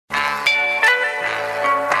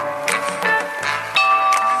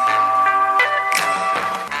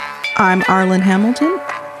I'm Arlen Hamilton,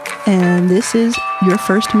 and this is Your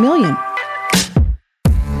First Million.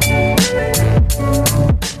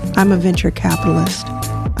 I'm a venture capitalist.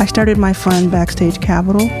 I started my fund, Backstage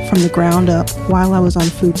Capital, from the ground up while I was on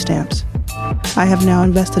food stamps. I have now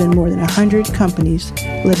invested in more than 100 companies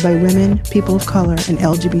led by women, people of color, and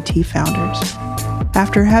LGBT founders.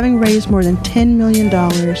 After having raised more than $10 million,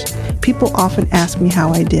 people often ask me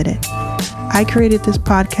how I did it. I created this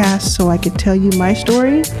podcast so I could tell you my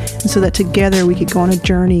story, and so that together we could go on a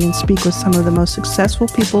journey and speak with some of the most successful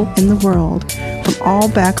people in the world from all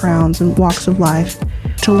backgrounds and walks of life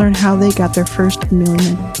to learn how they got their first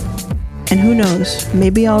million. And who knows,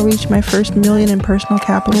 maybe I'll reach my first million in personal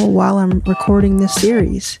capital while I'm recording this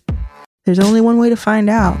series. There's only one way to find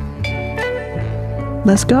out.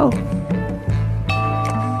 Let's go.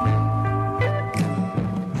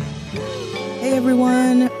 Hey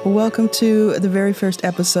everyone, welcome to the very first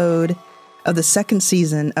episode of the second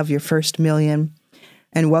season of Your First Million,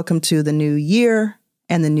 and welcome to the new year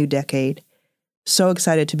and the new decade. So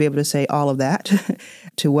excited to be able to say all of that,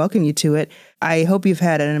 to welcome you to it. I hope you've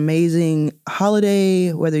had an amazing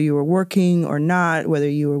holiday, whether you were working or not, whether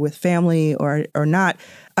you were with family or not.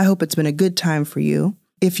 I hope it's been a good time for you.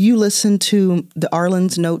 If you listened to the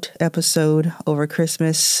Arlen's Note episode over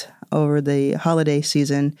Christmas, over the holiday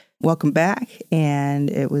season, welcome back, and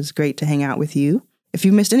it was great to hang out with you. If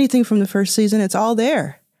you missed anything from the first season, it's all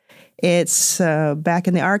there. It's back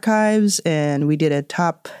in the archives, and we did a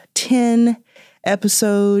top 10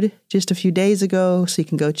 episode just a few days ago, so you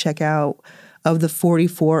can go check out, of the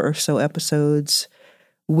 44 or so episodes,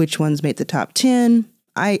 which ones made the top 10.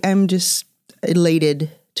 I'm just elated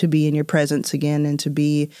to be in your presence again and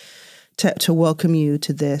to welcome you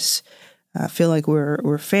to this. I feel like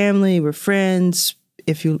we're family, we're friends.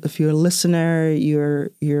 If you're a listener, you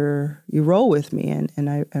roll with me, and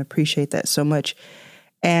I appreciate that so much.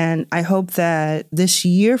 And I hope that this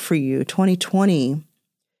year for you, 2020,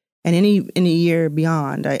 and any year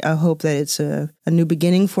beyond, I hope that it's a new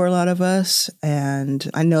beginning for a lot of us. And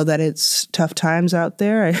I know that it's tough times out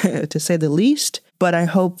there, to say the least. But I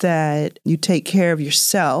hope that you take care of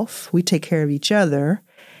yourself, we take care of each other,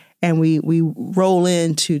 and we roll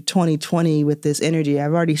into 2020 with this energy.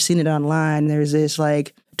 I've already seen it online. There's this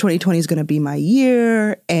 2020 is going to be my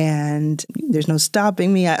year, and there's no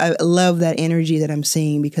stopping me. I love that energy that I'm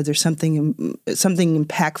seeing, because there's something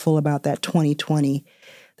impactful about that 2020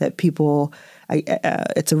 that people,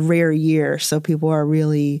 it's a rare year, so people are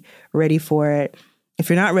really ready for it. If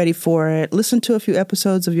you're not ready for it, listen to a few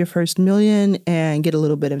episodes of Your First Million and get a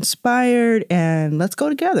little bit inspired, and let's go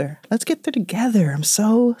together. Let's get there together. I'm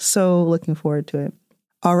so looking forward to it.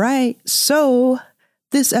 All right, so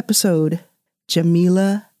this episode,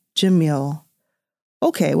 Jameela Jamil.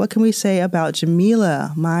 Okay, what can we say about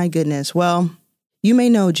Jameela? My goodness. Well, you may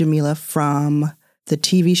know Jameela from the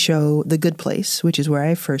TV show The Good Place, which is where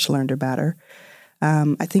I first learned about her.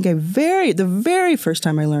 I think the very first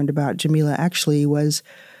time I learned about Jameela actually was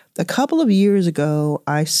a couple of years ago.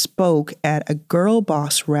 I spoke at a Girl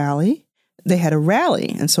Boss rally. They had a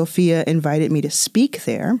rally, and Sophia invited me to speak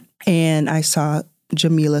there. And I saw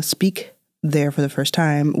Jameela speak there for the first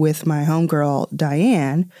time with my homegirl,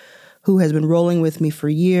 Diane, who has been rolling with me for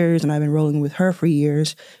years, and I've been rolling with her for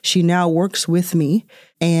years. She now works with me,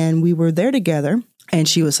 and we were there together. And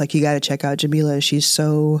she was like, you got to check out Jameela. She's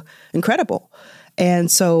so incredible.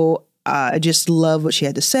 And so I just love what she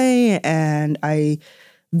had to say. And I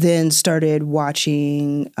then started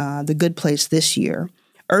watching The Good Place this year.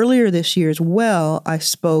 Earlier this year as well, I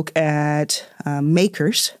spoke at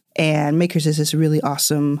Makers. And Makers is this really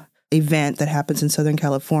awesome event that happens in Southern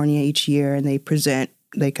California each year. And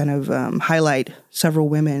they kind of highlight several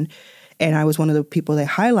women. And I was one of the people they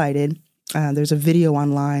highlighted. There's a video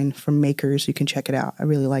online from Makers. You can check it out. I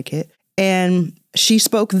really like it. And she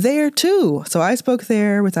spoke there too. So I spoke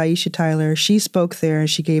there with Aisha Tyler. She spoke there and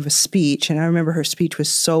she gave a speech. And I remember her speech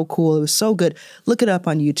was so cool. It was so good. Look it up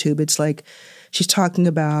on YouTube. It's like she's talking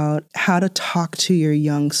about how to talk to your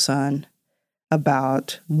young son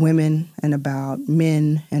about women and about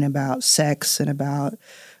men and about sex and about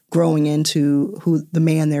growing into who the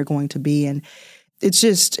man they're going to be. And it's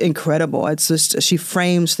just incredible. It's just, she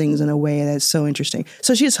frames things in a way that's so interesting.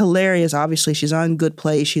 So she's hilarious. Obviously, she's on Good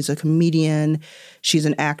Place. She's a comedian. She's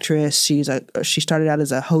an actress. She started out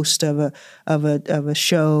as a host of a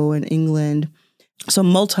show in England. So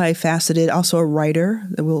multifaceted. Also a writer.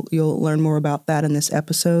 You'll learn more about that in this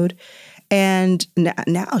episode. And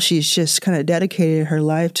now she's just kind of dedicated her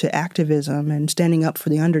life to activism and standing up for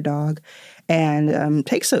the underdog. and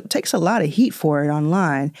takes a lot of heat for it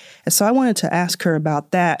online. And so I wanted to ask her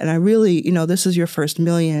about that. And I really, this is your first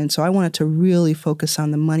million, so I wanted to really focus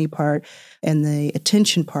on the money part and the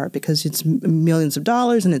attention part, because it's millions of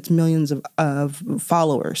dollars and it's millions of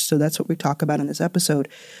followers. So that's what we talk about in this episode.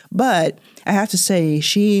 But I have to say,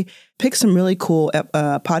 she picked some really cool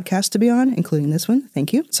podcasts to be on, including this one.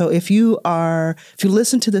 Thank you. So if you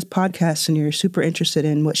listen to this podcast and you're super interested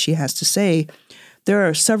in what she has to say, there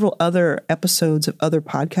are several other episodes of other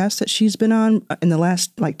podcasts that she's been on in the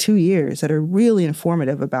last 2 years that are really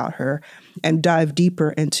informative about her and dive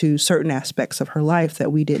deeper into certain aspects of her life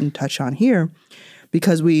that we didn't touch on here,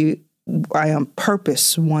 because I on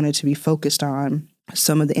purpose wanted to be focused on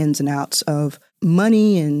some of the ins and outs of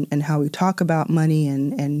money and how we talk about money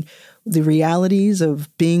and the realities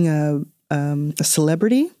of being a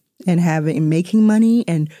celebrity and making money,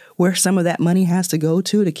 and where some of that money has to go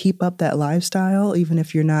to keep up that lifestyle, even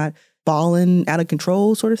if you're not balling out of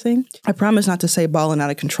control sort of thing. I promise not to say balling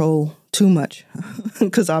out of control too much,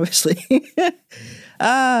 because obviously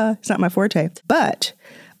it's not my forte. But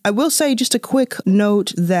I will say just a quick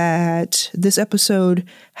note that this episode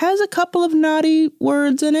has a couple of naughty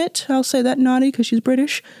words in it. I'll say that naughty because she's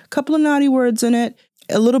British. A couple of naughty words in it,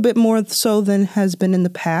 a little bit more so than has been in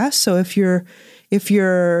the past. So if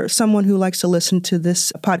you're someone who likes to listen to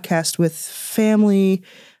this podcast with family,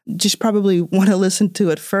 just probably want to listen to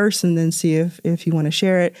it first and then see if you want to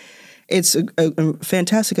share it. It's a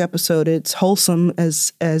fantastic episode. It's wholesome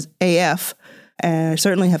as AF. And I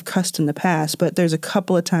certainly have cussed in the past, but there's a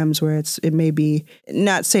couple of times where it may be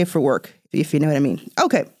not safe for work, if you know what I mean.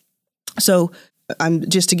 Okay. So I'm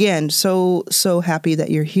just, again, so happy that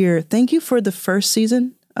you're here. Thank you for the first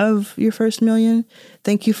season of your first million.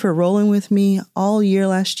 Thank you for rolling with me all year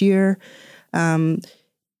last year.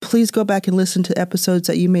 Please go back and listen to episodes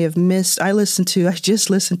that you may have missed. I just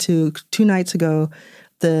listened to 2 nights ago,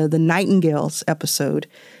 the Nightingales episode.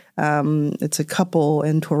 It's a couple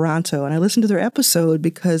in Toronto, and I listened to their episode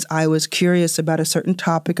because I was curious about a certain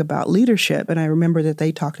topic about leadership, and I remember that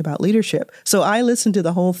they talked about leadership. So I listened to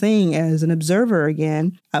the whole thing as an observer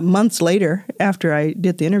again, months later after I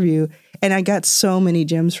did the interview, and I got so many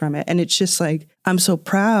gems from it. And it's just I'm so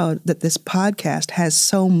proud that this podcast has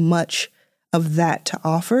so much of that to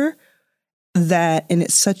offer, and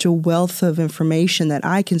it's such a wealth of information that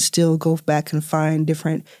I can still go back and find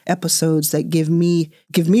different episodes that give me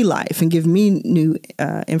life and give me new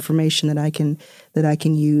information that I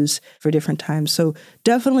can use for different times. So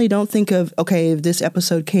definitely don't think of, okay, if this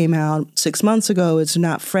episode came out 6 months ago, it's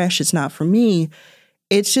not fresh, it's not for me.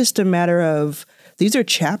 It's just a matter of, these are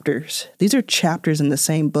chapters. These are chapters in the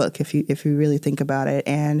same book, if you really think about it.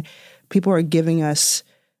 And people are giving us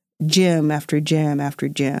gem after gem after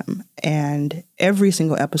gem. And every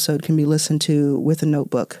single episode can be listened to with a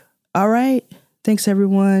notebook. All right. Thanks,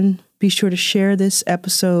 everyone. Be sure to share this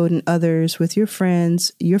episode and others with your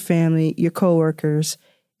friends, your family, your coworkers,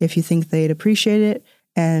 if you think they'd appreciate it.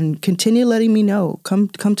 And continue letting me know. Come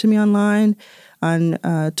to me online on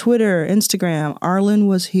Twitter, Instagram. Arlan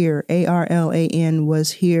was here. ARLAN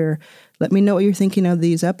was here. Let me know what you're thinking of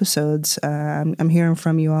these episodes. I'm hearing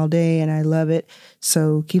from you all day, and I love it.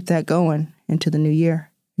 So keep that going into the new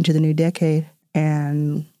year, into the new decade,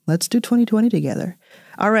 and let's do 2020 together.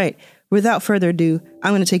 All right. Without further ado,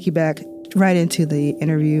 I'm going to take you back right into the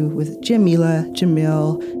interview with Jamila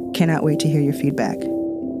Jamil. Cannot wait to hear your feedback.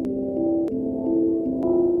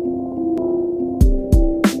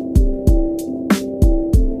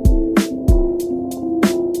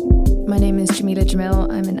 My name is Jamila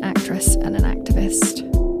Jamil. I'm an actress and an activist.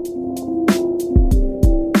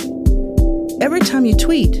 Every time you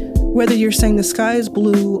tweet, whether you're saying the sky is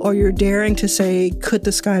blue or you're daring to say, could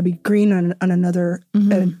the sky be green on another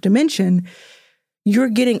dimension, you're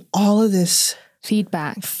getting all of this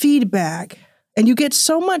feedback. And you get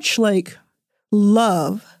so much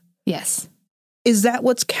love. Yes. Is that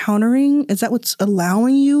what's countering? Is that what's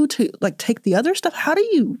allowing you to take the other stuff? How do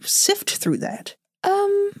you sift through that?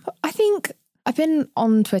 I think I've been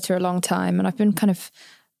on Twitter a long time, and I've been kind of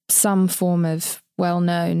some form of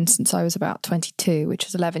well-known since I was about 22, which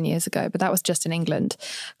was 11 years ago, but that was just in England.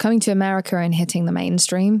 Coming to America and hitting the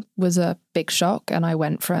mainstream was a big shock, and I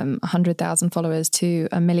went from 100,000 followers to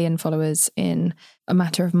 1 million followers in a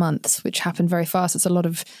matter of months, which happened very fast. It's a lot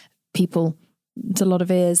of people, it's a lot of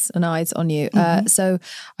ears and eyes on you. So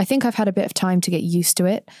I think I've had a bit of time to get used to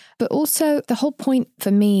it. But also the whole point for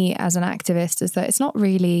me as an activist is that it's not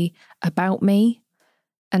really about me.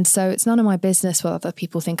 And so it's none of my business what other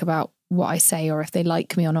people think about what I say or if they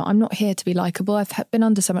like me or not. I'm not here to be likable. I've been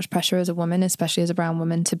under so much pressure as a woman, especially as a brown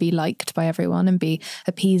woman, to be liked by everyone and be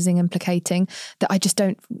appeasing and placating, that I just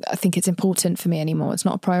don't think it's important for me anymore. It's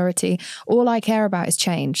not a priority. All I care about is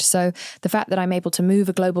change. So the fact that I'm able to move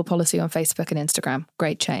a global policy on Facebook and Instagram,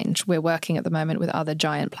 great change. We're working at the moment with other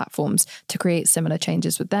giant platforms to create similar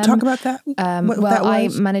changes with them. Talk about that. I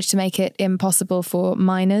managed to make it impossible for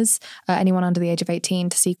minors, anyone under the age of 18,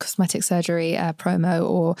 to see cosmetic surgery promo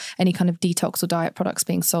or any kind of detox or diet products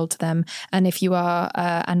being sold to them. And if you are,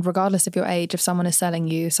 and regardless of your age, if someone is selling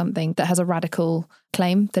you something that has a radical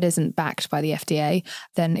claim that isn't backed by the FDA,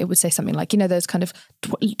 then it would say something like, those kind of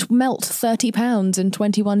melt 30 pounds in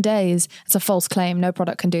 21 days. It's a false claim. No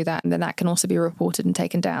product can do that. And then that can also be reported and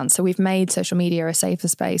taken down. So we've made social media a safer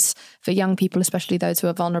space for young people, especially those who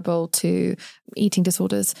are vulnerable to eating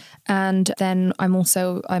disorders. And then I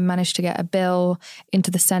managed to get a bill into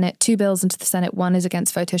the Senate, 2 bills into the Senate. One is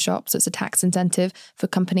against Photoshop. So it's a tax incentive for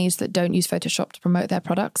companies that don't use Photoshop to promote their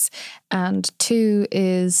products. And 2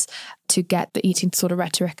 is to get the eating disorder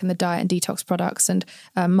rhetoric and the diet and detox products and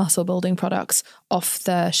muscle building products off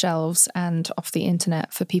the shelves and off the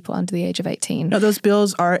internet for people under the age of 18. No, those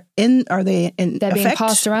bills are they in They're effect? being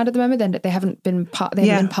passed around at the moment. They haven't been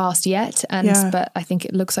passed yet. But I think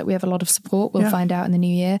it looks like we have a lot of support. We'll find out in the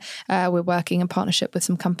new year. We're working in partnership with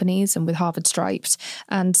some companies and with Harvard Stripes.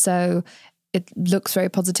 And so it looks very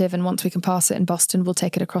positive, and once we can pass it in Boston, we'll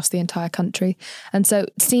take it across the entire country. And so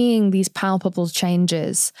seeing these palpable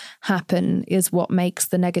changes happen is what makes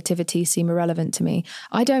the negativity seem irrelevant to me.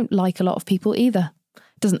 I don't like a lot of people either.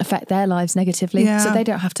 It doesn't affect their lives negatively, so they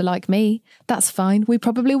don't have to like me. That's fine. We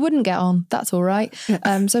probably wouldn't get on. That's all right.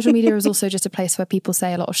 Social media is also just a place where people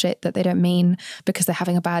say a lot of shit that they don't mean because they're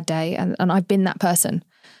having a bad day. And I've been that person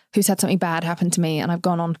who's had something bad happen to me, and I've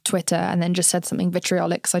gone on Twitter and then just said something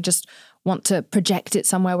vitriolic. So I just want to project it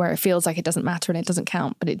somewhere where it feels like it doesn't matter and it doesn't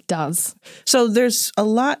count, but it does. So there's a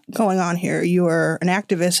lot going on here. You're an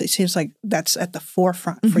activist. It seems like that's at the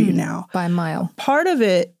forefront for you now. By a mile. Part of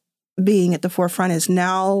it being at the forefront is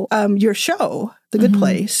now your show, The Good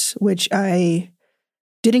Place, which I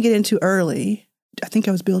didn't get into early. I think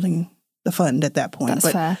I was building the fund at that point.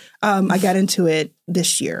 That's fair. I got into it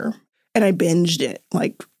this year and I binged it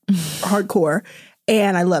like hardcore.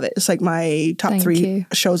 And I love it. It's like my top 3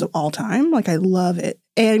 shows of all time. Like, I love it.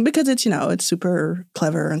 And because it's, it's super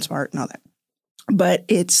clever and smart and all that. But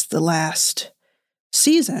it's the last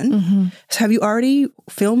season. So have you already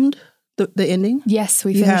filmed the ending? Yes,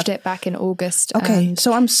 we finished it back in August. Okay,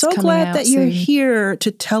 so I'm so glad that you're here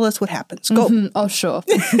to tell us what happens. Go. Oh, sure.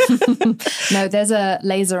 No, there's a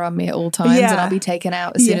laser on me at all times, and I'll be taken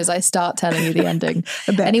out as soon as I start telling you the ending.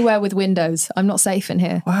 Anywhere with windows. I'm not safe in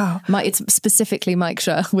here. Wow. It's specifically Mike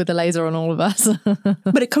Schur with a laser on all of us.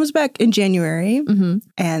 But it comes back in January,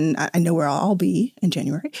 and I know where I'll be in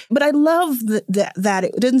January. But I love that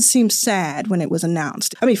it didn't seem sad when it was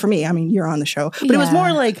announced. I mean, for me, you're on the show. But it was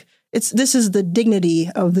more like, this is the dignity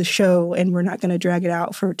of the show, and we're not going to drag it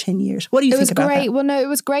out for 10 years. What do you think about that? It was great. Well, no, it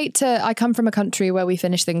was great I come from a country where we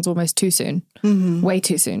finish things almost too soon, way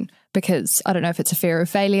too soon, because I don't know if it's a fear of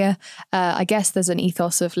failure. I guess there's an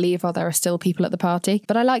ethos of leave while there are still people at the party,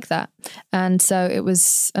 but I like that. And so it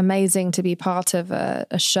was amazing to be part of a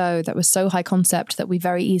show that was so high concept that we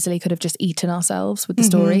very easily could have just eaten ourselves with the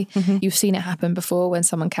story. You've seen it happen before when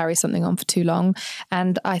someone carries something on for too long.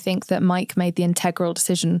 And I think that Mike made the integral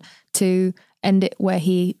decision to end it where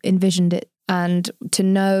he envisioned it. And to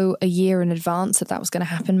know a year in advance that was going to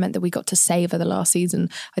happen meant that we got to savor the last season.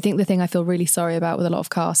 I think the thing I feel really sorry about with a lot of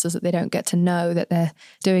casts is that they don't get to know that they're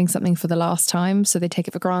doing something for the last time. So they take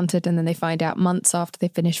it for granted, and then they find out months after they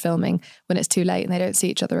finish filming when it's too late and they don't see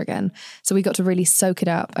each other again. So we got to really soak it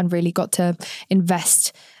up and really got to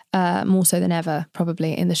invest more so than ever,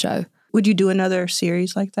 probably, in the show. Would you do another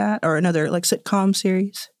series like that, or another sitcom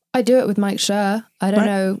series? I do it with Mike Schur. I don't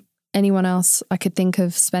know anyone else I could think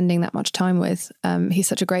of spending that much time with. He's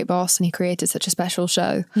such a great boss, and he created such a special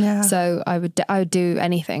show. Yeah. So I would do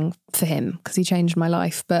anything for him because he changed my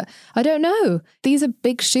life. But I don't know. These are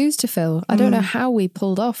big shoes to fill. I don't know how we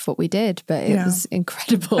pulled off what we did, but it was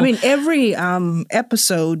incredible. Every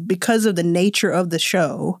episode, because of the nature of the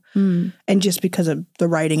show and just because of the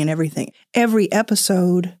writing and everything, every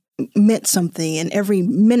episode meant something, and every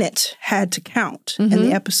minute had to count in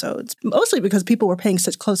the episodes, mostly because people were paying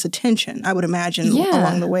such close attention, I would imagine,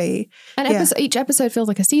 along the way. And each episode feels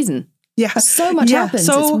like a season. Yeah. So much happens.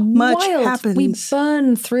 So it's much wild. happens. We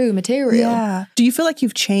burn through material. Yeah. Do you feel like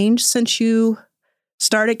you've changed since you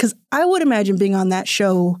started? Because I would imagine being on that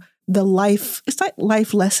show, it's like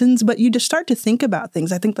life lessons, but you just start to think about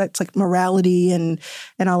things. I think that's like morality and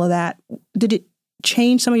all of that. Did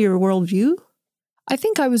change some of your worldview? I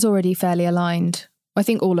think I was already fairly aligned. I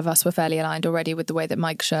think all of us were fairly aligned already with the way that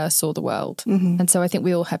Mike Schur saw the world. And so I think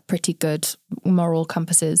we all had pretty good moral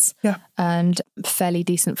compasses and fairly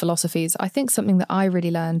decent philosophies. I think something that I really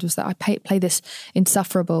learned was that I play this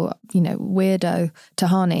insufferable, weirdo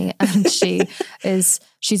Tahani, and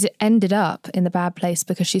she's ended up in the bad place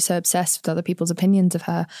because she's so obsessed with other people's opinions of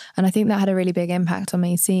her. And I think that had a really big impact on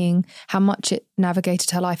me, seeing how much it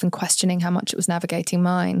navigated her life and questioning how much it was navigating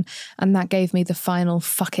mine. And that gave me the final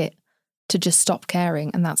fuck it to just stop caring.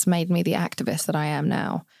 And that's made me the activist that I am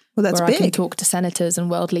now. Well, that's where big. I can talk to senators and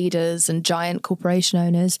world leaders and giant corporation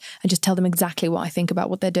owners and just tell them exactly what I think about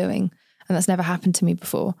what they're doing. And that's never happened to me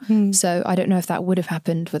before. So I don't know if that would have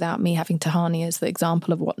happened without me having Tahani as the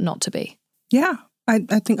example of what not to be. Yeah. I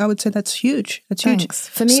think I would say that's huge. That's huge. Thanks.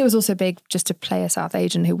 For me, it was also big just to play a South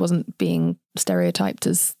Asian who wasn't being stereotyped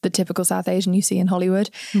as the typical South Asian you see in Hollywood.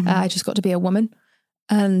 I just got to be a woman.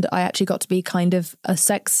 And I actually got to be kind of a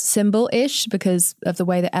sex symbol-ish because of the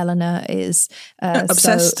way that Eleanor is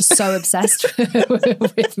so obsessed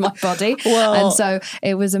with my body. Well, and so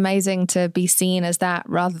it was amazing to be seen as that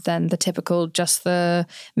rather than the typical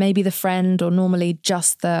maybe the friend or normally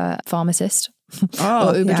just the pharmacist.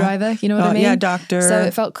 Or Uber driver, you know what I mean? Yeah, doctor. So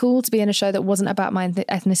it felt cool to be in a show that wasn't about my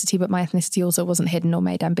ethnicity, but my ethnicity also wasn't hidden or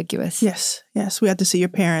made ambiguous. Yes. We had to see your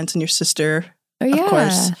parents and your sister. Oh, yeah. Of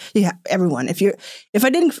course. Yeah, everyone. If I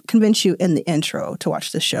didn't convince you in the intro to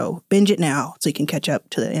watch the show, binge it now so you can catch up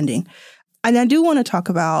to the ending. And I do want to talk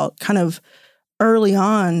about kind of early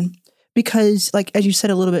on, because like, as you said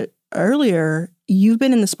a little bit earlier, you've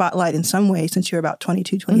been in the spotlight in some way since you're about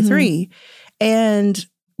 22, 23. And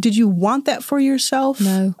did you want that for yourself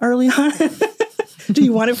early on? Do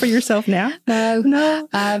you want it for yourself now? No.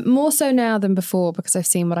 More so now than before because I've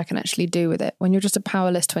seen what I can actually do with it. When you're just a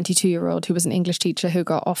powerless 22-year-old who was an English teacher who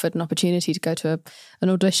got offered an opportunity to go to an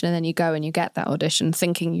audition, and then you go and you get that audition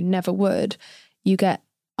thinking you never would,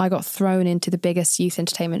 I got thrown into the biggest youth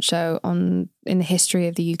entertainment show in the history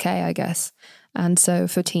of the UK, I guess. And so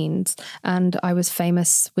for teens. And I was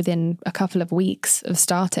famous within a couple of weeks of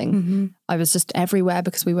starting. I was just everywhere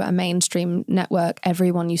because we were a mainstream network.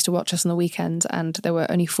 Everyone used to watch us on the weekends, and there were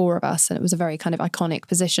only 4 of us. And it was a very kind of iconic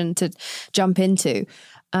position to jump into.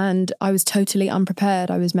 And I was totally unprepared.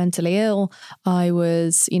 I was mentally ill. I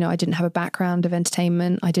was, I didn't have a background of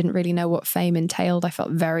entertainment. I didn't really know what fame entailed. I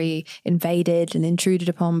felt very invaded and intruded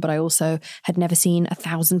upon, but I also had never seen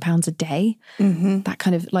 £1,000 a day. That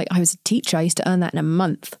kind of I was a teacher. I used to earn that in a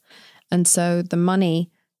month. And so the money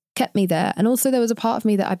kept me there. And also there was a part of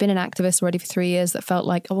me that I've been an activist already for 3 years that felt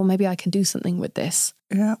like, oh, well, maybe I can do something with this.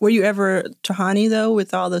 Yeah. Were you ever Tahani, though,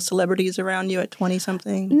 with all the celebrities around you at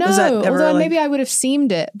 20-something? No, although maybe I would have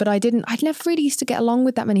seemed it, but I didn't. I'd never really used to get along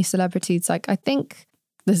with that many celebrities. I think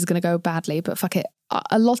this is going to go badly, but fuck it.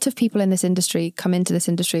 A lot of people in this industry come into this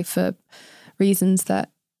industry for reasons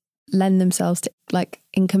that lend themselves to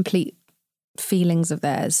incomplete feelings of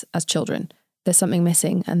theirs as children. There's something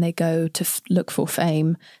missing and they go to look for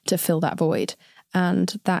fame to fill that void.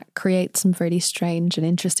 And that creates some really strange and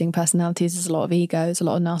interesting personalities. There's a lot of egos, a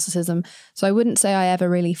lot of narcissism. So I wouldn't say I ever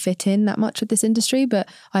really fit in that much with this industry, but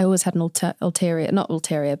I always had an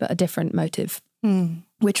a different motive,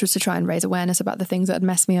 which was to try and raise awareness about the things that had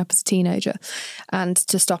messed me up as a teenager and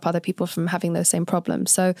to stop other people from having those same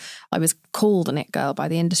problems. So I was called an it girl by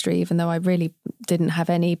the industry, even though I really didn't have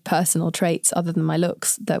any personal traits other than my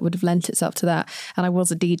looks that would have lent itself to that. And I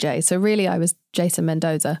was a DJ. So really I was Jason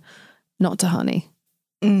Mendoza, not Tahani.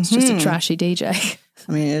 It's just a trashy DJ.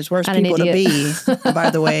 I mean, there's worse people to be,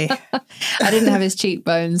 by the way. I didn't have his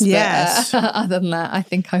cheekbones. Yes. But, other than that, I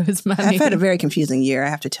think I was manny. I've had a very confusing year, I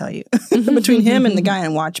have to tell you. Between him and the guy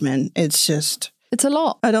in Watchmen, it's a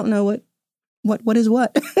lot. I don't know what is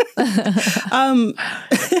what.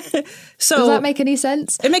 So does that make any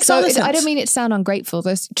sense? It makes all the sense. I don't mean it to sound ungrateful.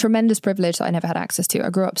 There's tremendous privilege that I never had access to.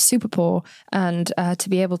 I grew up super poor, and to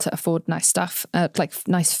be able to afford nice stuff, like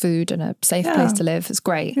nice food and a safe place to live is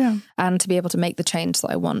great. Yeah. And to be able to make the change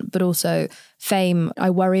that I want, but also fame.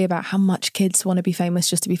 I worry about how much kids want to be famous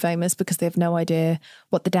just to be famous because they have no idea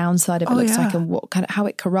what the downside of it looks like and how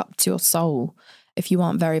it corrupts your soul. If you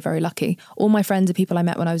aren't very, very lucky. All my friends are people I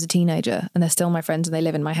met when I was a teenager, and they're still my friends, and they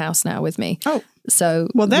live in my house now with me. Oh, so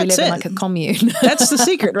we live in like a commune. That's the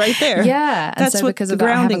secret right there. Yeah, and so because of that,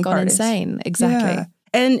 I haven't gone insane. Exactly. Yeah.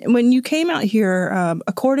 And when you came out here,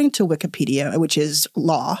 according to Wikipedia, which is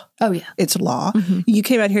law. Oh yeah, it's law. You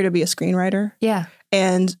came out here to be a screenwriter. Yeah.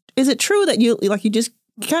 And is it true that you just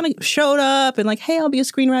kind of showed up and hey, I'll be a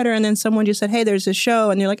screenwriter, and then someone just said, hey, there's this show,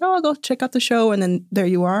 and you're like, oh, I'll go check out the show, and then there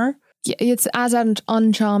you are? Yeah, it's as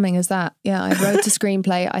uncharming as that. Yeah, I wrote a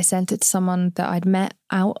screenplay. I sent it to someone that I'd met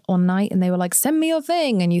out one night and they were like, send me your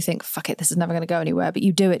thing. And you think, fuck it, this is never going to go anywhere. But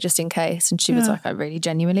you do it just in case. And she was like, I really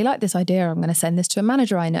genuinely like this idea. I'm going to send this to a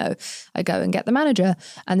manager I know. I go and get the manager.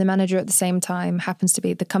 And the manager at the same time happens to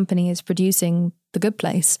be the company is producing The Good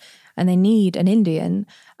Place. And they need an Indian.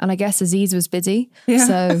 And I guess Aziz was busy. Yeah.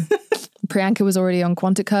 So Priyanka was already on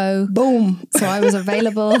Quantico. Boom. So I was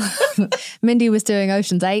available. Mindy was doing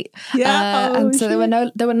Ocean's 8. Yeah. And so there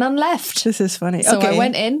were none left. This is funny. So I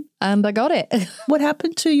went in and I got it. What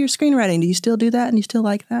happened to your screenwriting? Do you still do that and you still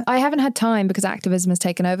like that? I haven't had time because activism has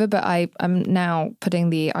taken over, but I'm now putting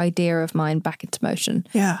the idea of mine back into motion.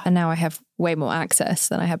 Yeah. And now I have way more access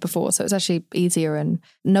than I had before. So it's actually easier and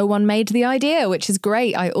no one made the idea, which is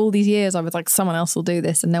great. All these years I was like, someone else will do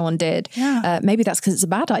this and no one did. Yeah. Maybe that's because it's a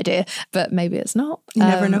bad idea, but maybe it's not. You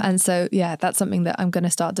never know. And so, yeah, that's something that I'm going to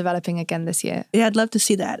start developing again this year. Yeah, I'd love to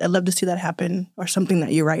see that. I'd love to see that happen or something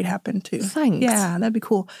that you write happen too. Thanks. Yeah, that'd be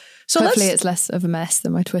cool. So hopefully it's less of a mess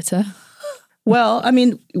than my Twitter. Well, I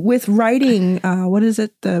mean, with writing, what is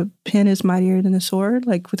it? The pen is mightier than the sword.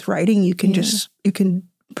 Like with writing, you can you can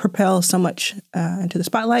propel so much into the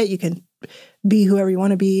spotlight. You can be whoever you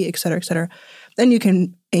want to be, et cetera, et cetera. Then you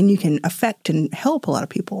can affect and help a lot of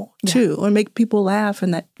people too, or make people laugh,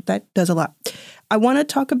 and that does a lot. I want to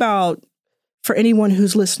talk about, for anyone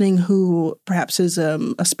who's listening who perhaps is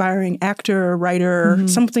aspiring actor, writer,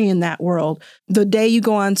 something in that world, the day you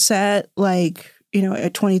go on set, like, you know,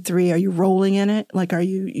 at 23, are you rolling in it? Like, are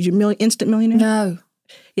you instant millionaire? No.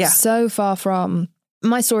 Yeah. So far from.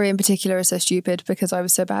 My story in particular is so stupid because I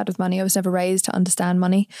was so bad with money. I was never raised to understand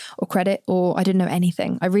money or credit, or I didn't know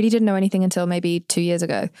anything. I really didn't know anything until maybe 2 years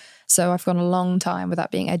ago. So I've gone a long time without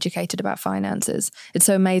being educated about finances. It's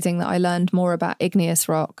so amazing that I learned more about igneous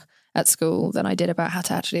rock at school than I did about how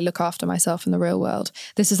to actually look after myself in the real world.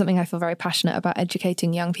 This is something I feel very passionate about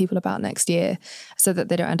educating young people about next year so that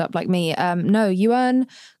they don't end up like me. No, you earn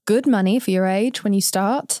good money for your age when you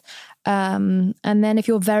start. And then if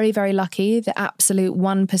you're very, very lucky, the absolute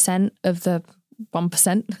 1% of the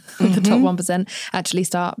 1%, the top 1% actually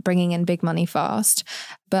start bringing in big money fast.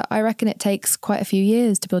 But I reckon it takes quite a few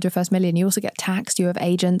years to build your first million. You also get taxed. You have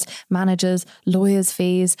agents, managers, lawyers'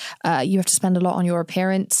 fees. You have to spend a lot on your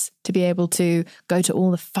appearance to be able to go to all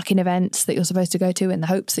the fucking events that you're supposed to go to in the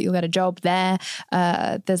hopes that you'll get a job there.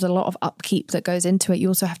 There's a lot of upkeep that goes into it. You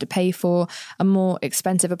also have to pay for a more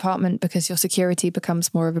expensive apartment because your security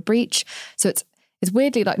becomes more of a breach. So it's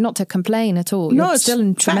weirdly, like, not to complain at all. You're still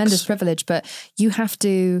in tremendous privilege, but you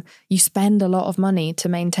spend a lot of money to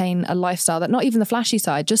maintain a lifestyle that, not even the flashy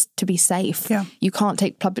side, just to be safe. Yeah. You can't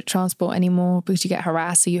take public transport anymore because you get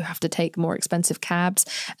harassed, so you have to take more expensive cabs.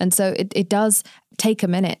 And so it does take a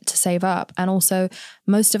minute to save up. And also,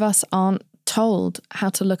 most of us aren't told how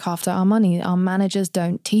to look after our money. Our managers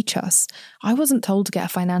don't teach us. I wasn't told to get a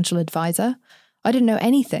financial advisor. I didn't know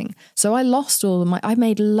anything. So I lost I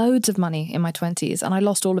made loads of money in my 20s and I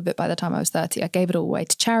lost all of it by the time I was 30. I gave it all away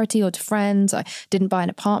to charity or to friends. I didn't buy an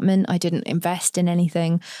apartment. I didn't invest in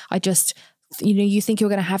anything. I just, you think you're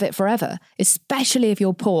going to have it forever, especially if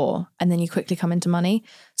you're poor and then you quickly come into money.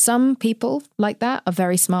 Some people like that are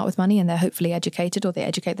very smart with money and they're hopefully educated or they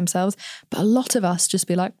educate themselves. But a lot of us just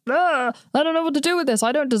be like, I don't know what to do with this.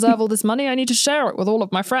 I don't deserve all this money. I need to share it with all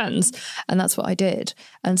of my friends. And that's what I did.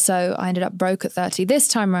 And so I ended up broke at 30. This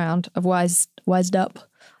time around, I've wised up.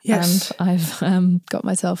 Yes. And I've got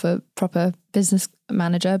myself a proper business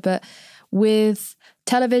manager. But with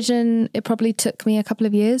television, it probably took me a couple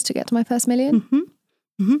of years to get to my first million.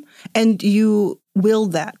 And you will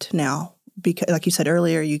that now because, like you said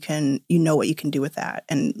earlier, you know what you can do with that,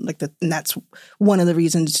 and and that's one of the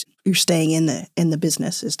reasons you're staying in the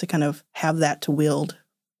business, is to kind of have that to wield.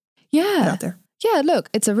 Yeah, out there. Yeah, look,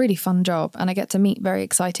 it's a really fun job and I get to meet very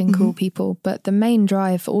exciting, cool people. But the main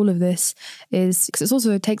drive for all of this is because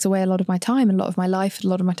it takes away a lot of my time and a lot of my life, a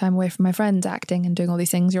lot of my time away from my friends, acting and doing all these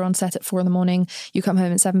things. You're on set at 4 a.m, you come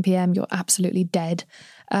home at 7 p.m, you're absolutely dead.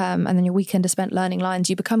 And then your weekend is spent learning lines.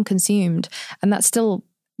 You become consumed, and that's still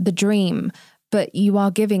the dream. But you are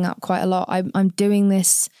giving up quite a lot. I'm doing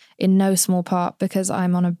this in no small part because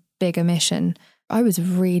I'm on a bigger mission. I was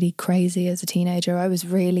really crazy as a teenager. I was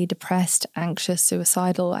really depressed, anxious,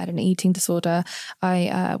 suicidal. I had an eating disorder.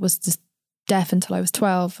 I was just deaf until I was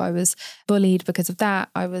 12. I was bullied because of that.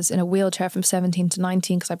 I was in a wheelchair from 17 to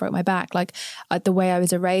 19 because I broke my back. The way I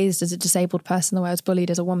was raised as a disabled person, the way I was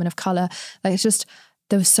bullied as a woman of colour, it's just,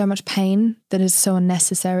 there was so much pain that is so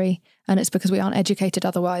unnecessary. And it's because we aren't educated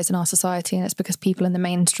otherwise in our society. And it's because people in the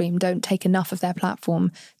mainstream don't take enough of their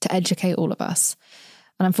platform to educate all of us.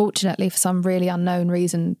 And unfortunately, for some really unknown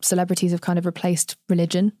reason, celebrities have kind of replaced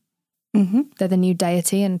religion Mm-hmm. They're the new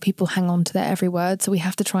deity and people hang on to their every word. So we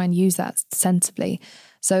have to try and use that sensibly.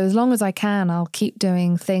 So as long as I can, I'll keep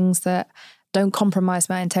doing things that don't compromise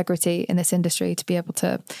my integrity in this industry to be able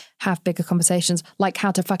to have bigger conversations, like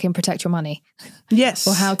how to fucking protect your money. Yes.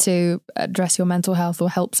 Or how to address your mental health or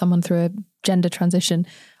help someone through a gender transition,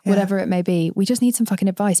 whatever it may be. We just need some fucking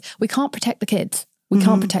advice. We can't protect the kids. We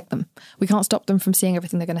can't protect them. We can't stop them from seeing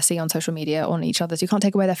everything they're going to see on social media or on each other's. You can't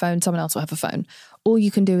take away their phone. Someone else will have a phone. All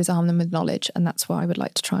you can do is arm them with knowledge. And that's what I would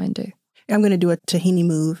like to try and do. I'm going to do a tahini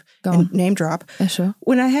move and name drop. Yeah, sure.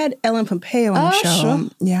 When I had Ellen Pompeo on the show, sure.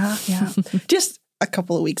 yeah, just a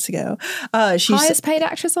couple of weeks ago, she's highest paid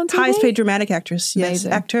actress on TV? Highest paid dramatic actress, yes,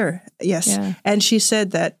 Amazing. actor, yes. Yeah. And she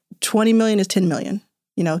said that 20 million is 10 million.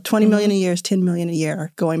 20 million a year is 10 million a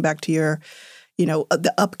year. Going back to your,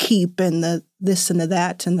 the upkeep and the this and the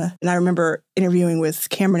that and I remember interviewing with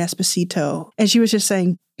Cameron Esposito, and she was just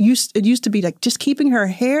saying it used to be like just keeping her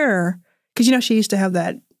hair, because she used to have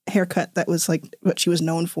that haircut that was like what she was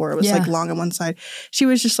known for. It was like long on one side. She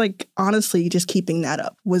was just like, honestly, just keeping that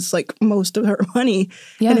up was like most of her money.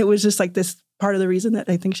 Yeah. And it was just like this part of the reason that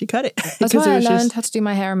I think she cut it. That's why I learned how to do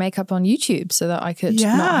my hair and makeup on YouTube so that I could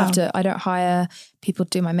not have to, I don't hire people to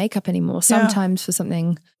do my makeup anymore. Sometimes for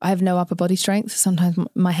something, I have no upper body strength. Sometimes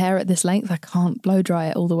my hair at this length, I can't blow dry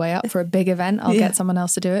it all the way up. For a big event, I'll get someone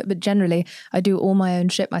else to do it. But generally, I do all my own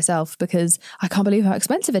shit myself because I can't believe how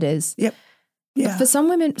expensive it is. Yep. Yeah. For some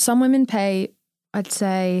women pay, I'd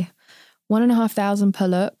say, $1,500 per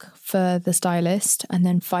look for the stylist, and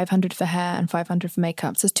then $500 for hair and $500 for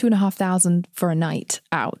makeup. So it's $2,500 for a night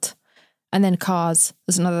out, and then cars.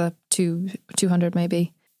 There's another $200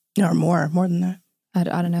 maybe, or more than that. I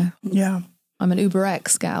don't know. Yeah, I'm an Uber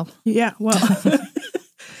X gal. Yeah,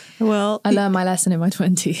 well, I learned my lesson in my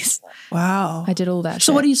 20s. Wow, I did all that.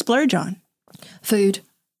 So what do you splurge on? Food.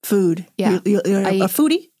 Yeah, you're a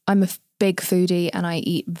foodie. I'm a big foodie, and I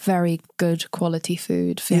eat very good quality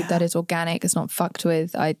food that is organic. It's not fucked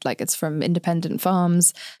with. It's from independent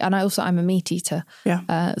farms. And I'm a meat eater.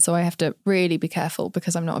 Yeah. So I have to really be careful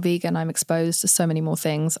because I'm not a vegan. I'm exposed to so many more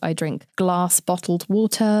things. I drink glass bottled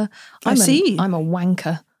water. I'm a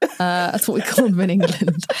wanker. That's what we call them in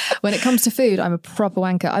England. When it comes to food, I'm a proper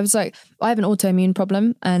wanker. I have an autoimmune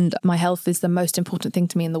problem, and my health is the most important thing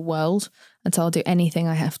to me in the world. And so I'll do anything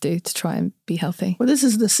I have to try and be healthy. Well, this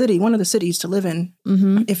is one of the cities to live in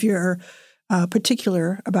if you're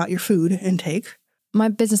particular about your food intake. My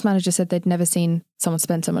business manager said they'd never seen someone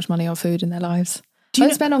spend so much money on food in their lives. I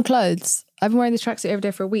don't spend on clothes. I've been wearing this tracksuit every day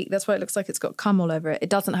for a week. That's why it looks like it's got cum all over it. It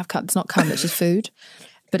doesn't have cum. It's not cum. It's just food.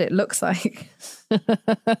 But it looks like...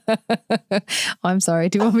 I'm sorry.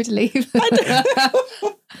 Do you want me to leave?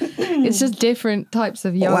 It's just different types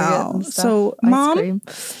of yogurt. Wow. And stuff. So, Mom,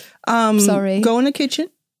 sorry. Go in the kitchen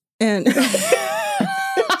and...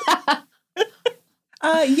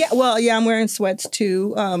 I'm wearing sweats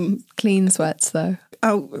too. Clean sweats, though.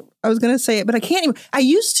 I was going to say it, but I can't even. I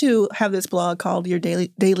used to have this blog called Your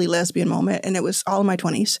Daily Lesbian Moment, and it was all in my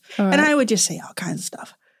 20s. Right. And I would just say all kinds of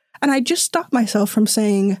stuff. And I just stopped myself from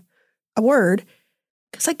saying a word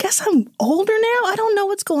because I guess I'm older now. I don't know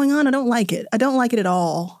what's going on. I don't like it. I don't like it at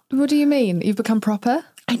all. What do you mean? You've become proper?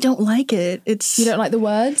 I don't like it. You don't like the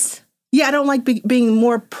words? Yeah, I don't like being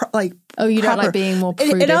more Oh, you proper. Don't like being more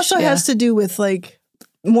prudish? It also has to do with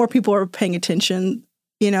more people are paying attention,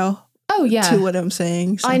 Oh, yeah. to what I'm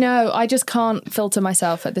saying. So. I know. I just can't filter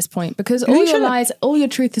myself at this point because all your lies, all your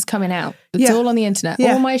truth is coming out. It's all on the internet.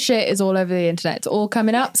 Yeah. All my shit is all over the internet. It's all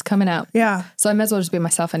coming up. It's coming out. Yeah. So I may as well just be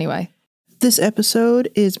myself anyway. This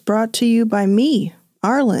episode is brought to you by me,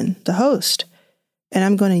 Arlen, the host. And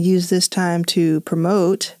I'm going to use this time to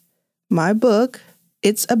promote my book,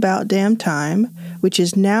 It's About Damn Time, which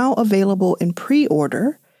is now available in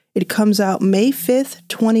pre-order. It comes out May 5th,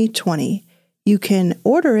 2020. You can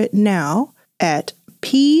order it now at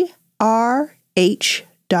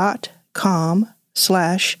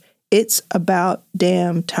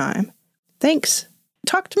prh.com/itsaboutdamntime. Thanks.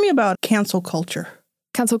 Talk to me about cancel culture.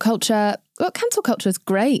 Cancel culture. Well, cancel culture is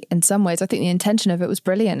great in some ways. I think the intention of it was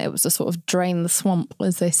brilliant. It was to sort of drain the swamp,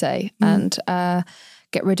 as they say, and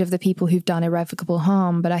get rid of the people who've done irrevocable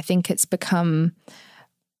harm. But I think it's become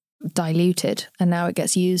diluted, and now it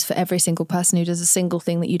gets used for every single person who does a single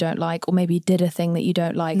thing that you don't like, or maybe did a thing that you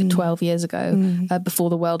don't like 12 years ago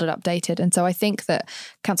before the world had updated. And so I think that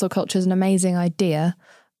cancel culture is an amazing idea,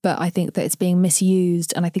 but I think that it's being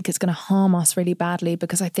misused, and I think it's going to harm us really badly,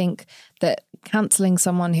 because I think that cancelling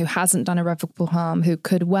someone who hasn't done irrevocable harm, who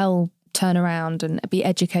could well turn around and be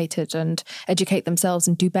educated and educate themselves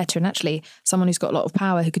and do better, and actually someone who's got a lot of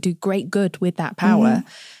power who could do great good with that power,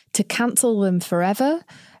 to cancel them forever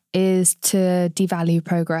is to devalue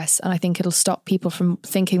progress. And I think it'll stop people from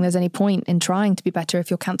thinking there's any point in trying to be better if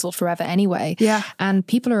you're cancelled forever anyway. Yeah. And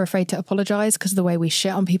people are afraid to apologise because of the way we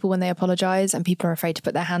shit on people when they apologise. And people are afraid to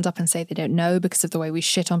put their hands up and say they don't know because of the way we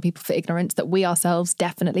shit on people for ignorance that we ourselves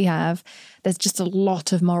definitely have. There's just a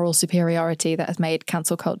lot of moral superiority that has made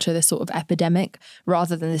cancel culture this sort of epidemic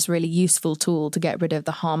rather than this really useful tool to get rid of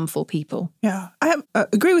the harmful people. Yeah, I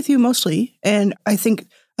agree with you mostly. And I think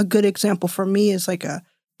a good example for me is like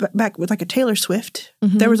back with like a Taylor Swift.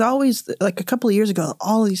 Mm-hmm. There was always like a couple of years ago,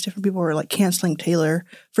 all of these different people were like canceling Taylor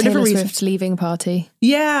for different reasons. Swift's leaving party.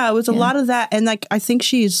 Yeah, it was a lot of that. And like, I think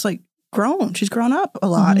she's like grown. She's grown up a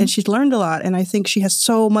lot and she's learned a lot. And I think she has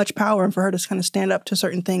so much power, and for her to kind of stand up to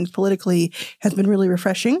certain things politically has been really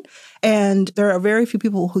refreshing. And there are very few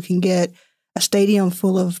people who can get a stadium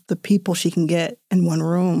full of the people she can get in one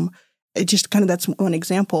room. It just kind of, that's one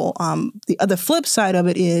example. The other flip side of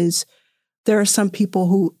it is there are some people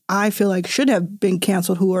who I feel like should have been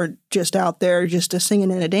canceled who are just out there just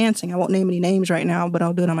singing and dancing. I won't name any names right now, but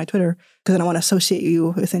I'll do it on my Twitter because I don't want to associate you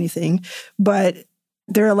with anything. But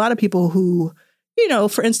there are a lot of people who, you know,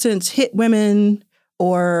 for instance, hit women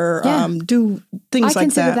or do things like that. I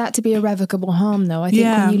consider that to be irrevocable harm, though. I think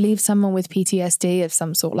when you leave someone with PTSD of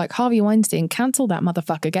some sort, like Harvey Weinstein, cancel that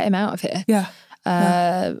motherfucker, get him out of here. Yeah.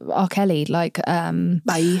 R. Kelly, like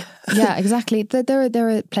bye. Yeah, exactly. There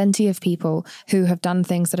are plenty of people who have done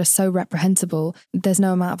things that are so reprehensible. There's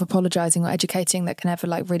no amount of apologizing or educating that can ever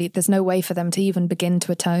there's no way for them to even begin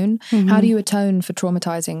to atone. Mm-hmm. How do you atone for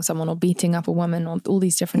traumatizing someone or beating up a woman or all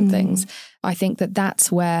these different things? I think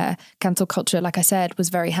that's where cancel culture, like I said, was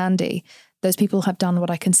very handy. Those people have done what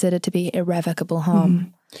I consider to be irrevocable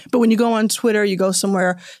harm. But when you go on Twitter, you go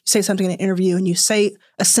somewhere, you say something in an interview and you say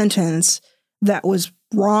a sentence that was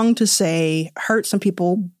wrong to say, hurt some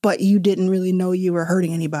people, but you didn't really know you were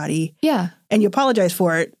hurting anybody. Yeah. And you apologize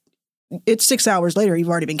for it. It's 6 hours later, you've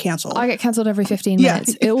already been canceled. I get canceled every 15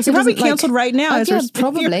 minutes. It also you're probably canceled right now. Yeah,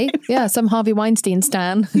 probably. Yeah, some Harvey Weinstein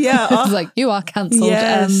stan. Yeah. It's like, you are canceled.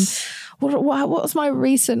 Yes. What was my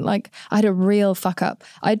recent, I had a real fuck up.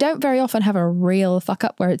 I don't very often have a real fuck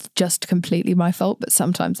up where it's just completely my fault, but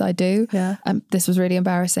sometimes I do. Yeah. This was really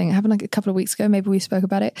embarrassing. It happened a couple of weeks ago. Maybe we spoke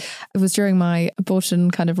about it. It was during my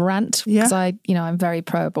abortion kind of rant because I'm very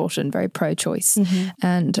pro-abortion, very pro-choice.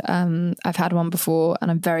 And I've had one before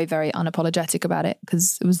and I'm very, very unapologetic about it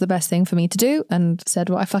because it was the best thing for me to do and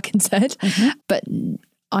said what I fucking said. But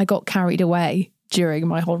I got carried away during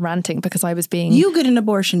my whole ranting because I was being... You get an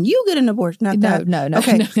abortion. Not that. No.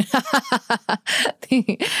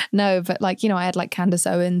 Okay. No, but I had Candace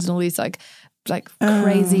Owens and all these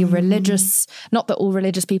crazy religious, not that all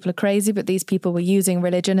religious people are crazy, but these people were using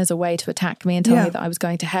religion as a way to attack me and tell me that I was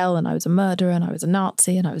going to hell and I was a murderer and I was a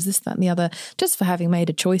Nazi and I was this, that and the other, just for having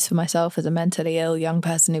made a choice for myself as a mentally ill young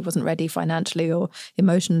person who wasn't ready financially or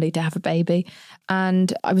emotionally to have a baby.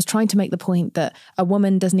 And I was trying to make the point that a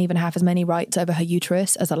woman doesn't even have as many rights over her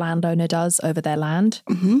uterus as a landowner does over their land.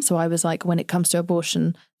 So I was like, when it comes to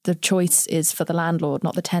abortion, the choice is for the landlord,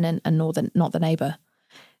 not the tenant and not the neighbour.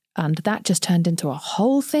 And that just turned into a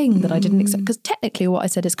whole thing that I didn't accept, because technically what I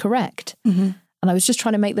said is correct. And I was just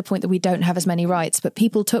trying to make the point that we don't have as many rights, but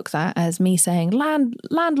people took that as me saying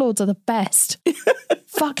landlords are the best.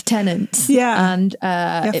 Fuck tenants. Yeah. And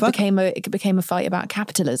it became a fight about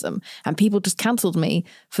capitalism, and people just cancelled me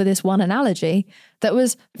for this one analogy that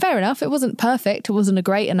was fair enough. It wasn't perfect. It wasn't a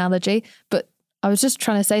great analogy, but I was just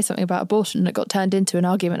trying to say something about abortion that got turned into an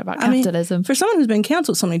argument about capitalism. For someone who's been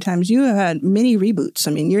canceled so many times, you have had many reboots.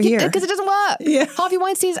 I mean, you're here. Because it doesn't work. Yeah. Harvey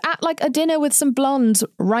Weinstein's at a dinner with some blondes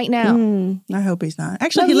right now. I hope he's not.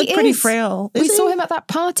 Actually, he looked pretty frail. We saw him at that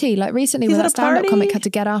party recently when that stand-up comic had to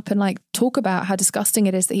get up and talk about how disgusting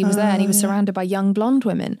it is that he was there and he was surrounded by young blonde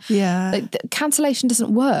women. Yeah. Cancellation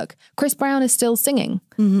doesn't work. Chris Brown is still singing.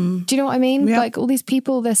 Do you know what I mean? Yeah. All these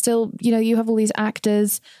people, they're still, you have all these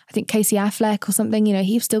actors. I think Casey Affleck or something,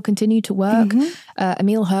 he still continued to work.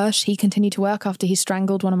 Emile Hirsch, he continued to work after he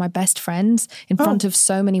strangled one of my best friends in front of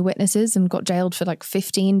so many witnesses and got jailed for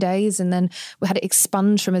 15 days. And then we had it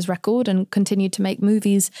expunged from his record and continued to make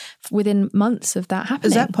movies within months of that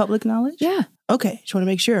happening. Is that public knowledge? Yeah. Okay. Just want to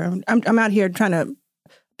make sure. I'm out here trying to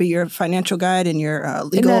be your financial guide and your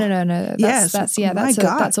legal. No.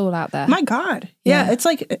 That's all out there. My God. Yeah. It's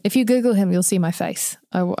if you Google him, you'll see my face.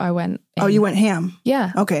 I went. Oh, you went ham.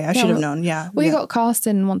 Yeah. Okay. I should have known. Yeah. Well, you got cast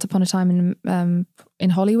in Once Upon a Time in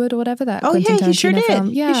Hollywood or whatever. That Quentin Tarantino he sure did. Film.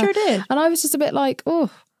 Yeah, he sure did. And I was just a bit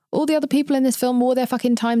all the other people in this film wore their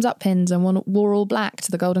fucking Time's Up pins and wore all black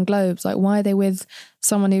to the Golden Globes. Why are they with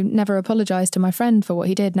someone who never apologized to my friend for what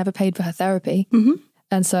he did, never paid for her therapy?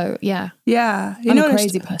 And so, yeah. Yeah. I'm a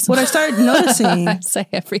crazy person. What I started noticing. I say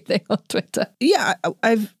everything on Twitter. Yeah.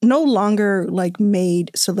 I've no longer like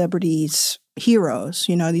made celebrities heroes.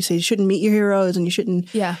 You know, they say you shouldn't meet your heroes and you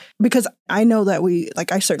shouldn't. Yeah. Because I know that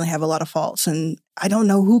I certainly have a lot of faults and I don't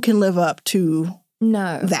know who can live up to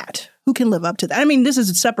that. Who can live up to that? I mean, this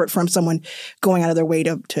is separate from someone going out of their way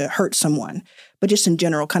to hurt someone, but just in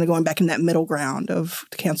general, kind of going back in that middle ground of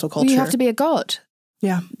cancel culture. Well, you have to be a god.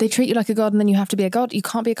 Yeah. They treat you like a god and then you have to be a god. You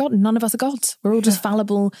can't be a god. None of us are gods. We're all just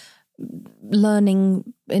fallible,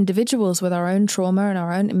 learning individuals with our own trauma and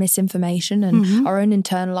our own misinformation and our own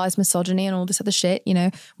internalized misogyny and all this other shit. You know,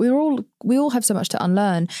 we all have so much to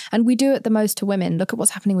unlearn, and we do it the most to women. Look at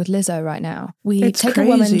what's happening with Lizzo right now. We take a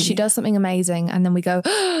woman, she does something amazing, and then we go,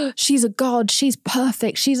 oh, she's a god, she's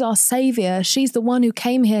perfect, she's our savior, she's the one who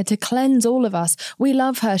came here to cleanse all of us. We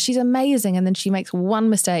love her, she's amazing. And then she makes one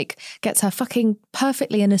mistake, gets her fucking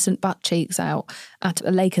perfectly innocent butt cheeks out at a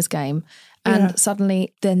Lakers game. And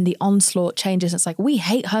suddenly then the onslaught changes. It's like, we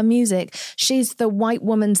hate her music. She's the white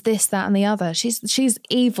woman's this, that, and the other. She's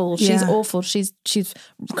evil. She's awful. She's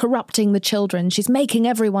corrupting the children. She's making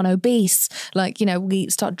everyone obese. Like, you know, we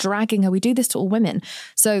start dragging her. We do this to all women.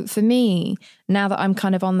 So for me, now that I'm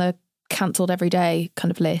kind of on the cancelled every day kind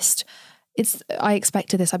of list, I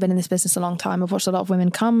expected this. I've been in this business a long time. I've watched a lot of women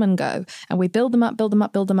come and go, and we build them up.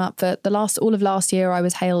 For all of last year, I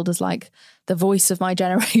was hailed as like the voice of my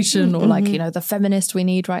generation, or like, you know, the feminist we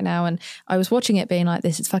need right now. And I was watching it being like,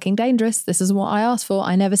 this is fucking dangerous. This is what I asked for.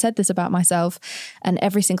 I never said this about myself. And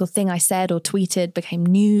every single thing I said or tweeted became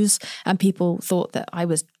news, and people thought that I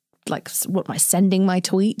was like, what am I sending my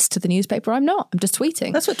tweets to the newspaper? I'm not. I'm just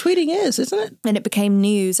tweeting. That's what tweeting is, isn't it? And it became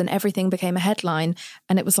news and everything became a headline.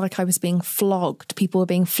 And it was like I was being flogged. People were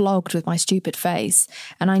being flogged with my stupid face.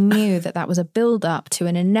 And I knew that was a build up to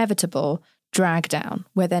an inevitable drag down,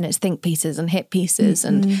 where then it's think pieces and hit pieces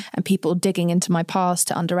and people digging into my past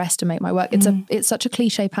to underestimate my work. It's such a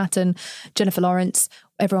cliche pattern. Jennifer Lawrence,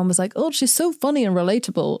 everyone was like, oh, she's so funny and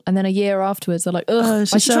relatable. And then a year afterwards, they're like, ugh, why is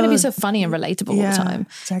she trying to be so funny and relatable all the time?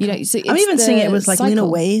 Exactly. You know, so I'm even seeing it with like Lena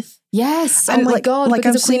Waithe. Yes. Oh my God. Like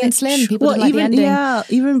because of Queen and Slim. People didn't like the ending. Yeah.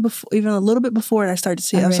 Even a little bit before it, I started to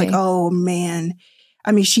see it. I was like, oh man.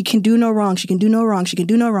 I mean, she can do no wrong. She can do no wrong. She can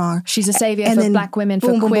do no wrong. She's a savior for Black women,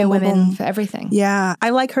 for queer women, for everything. Yeah. I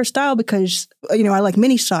like her style because, you know, I like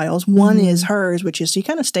many styles. One is hers, which is she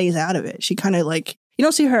kind of stays out of it. She kind of like, you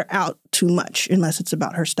don't see her out too much unless it's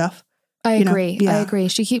about her stuff. I agree. I agree.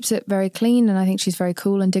 She keeps it very clean, and I think she's very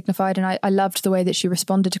cool and dignified. And I loved the way that she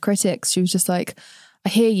responded to critics. She was just like, I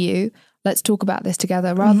hear you. Let's talk about this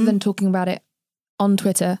together, rather than talking about it on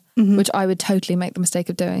Twitter, which I would totally make the mistake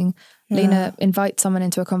of doing. Yeah. Lena invites someone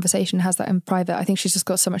into a conversation, has that in private. I think she's just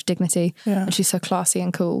got so much dignity and she's so classy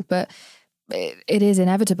and cool. But it is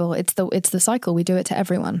inevitable. It's the cycle. We do it to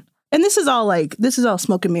everyone. And this is all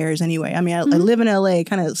smoke and mirrors anyway. I mean, I live in LA,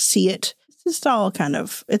 kind of see it. It's all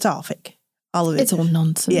it's all fake. All of it. It's all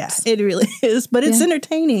nonsense. Yeah, it really is. But it's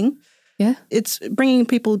entertaining. Yeah. It's bringing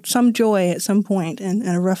people some joy at some point in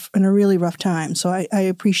a really rough time. So I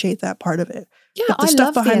appreciate that part of it. Yeah, I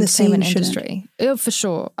love the entertainment industry. Oh, for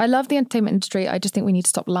sure. I love the entertainment industry. I just think we need to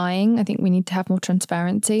stop lying. I think we need to have more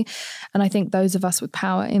transparency. And I think those of us with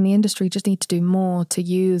power in the industry just need to do more to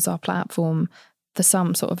use our platform for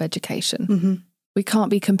some sort of education. We can't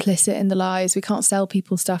be complicit in the lies. We can't sell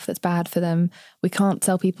people stuff that's bad for them. We can't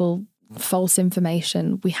sell people false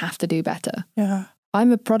information. We have to do better. Yeah.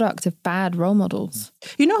 I'm a product of bad role models.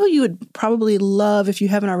 You know who you would probably love if you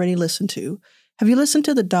haven't already listened to? Have you listened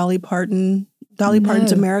to the Dolly Parton's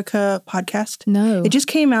America podcast? No. It just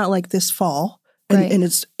came out like this fall and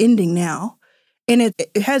it's ending now. And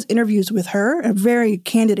it has interviews with her, very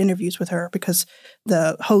candid interviews with her, because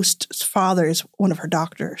the host's father is one of her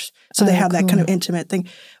doctors. So they have that kind of intimate thing.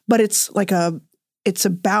 But it's like it's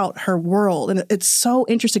about her world. And it's so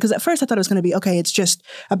interesting because at first I thought it was going to be, okay, it's just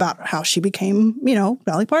about how she became, you know,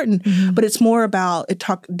 Dolly Parton. But it's more about,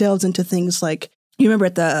 delves into things like, you remember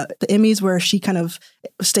at the Emmys where she kind of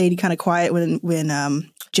stayed kind of quiet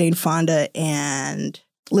when Jane Fonda and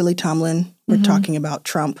Lily Tomlin were talking about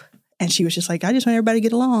Trump. And she was just like, I just want everybody to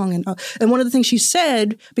get along. And one of the things she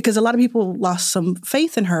said, because a lot of people lost some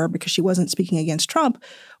faith in her because she wasn't speaking against Trump,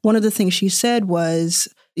 one of the things she said was,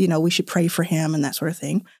 you know, we should pray for him and that sort of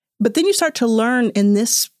thing. But then you start to learn in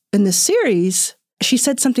this series, she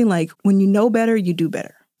said something like, when you know better, you do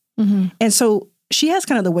better. And so she has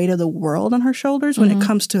kind of the weight of the world on her shoulders when it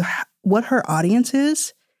comes to what her audience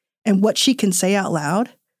is and what she can say out loud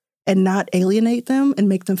and not alienate them and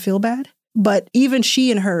make them feel bad. But even she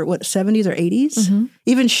in her, 70s or 80s,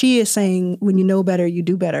 even she is saying, when you know better, you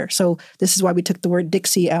do better. So this is why we took the word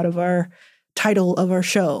Dixie out of our title of our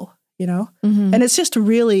show, you know? And it's just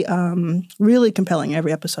really, really compelling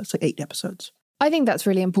every episode. It's like 8 episodes. I think that's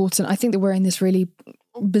really important. I think that we're in this really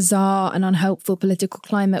bizarre and unhelpful political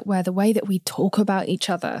climate where the way that we talk about each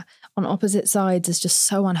other on opposite sides is just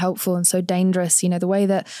so unhelpful and so dangerous. You know, the way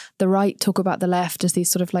that the right talk about the left as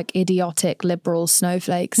these sort of like idiotic liberal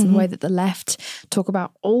snowflakes, and the way that the left talk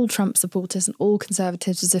about all Trump supporters and all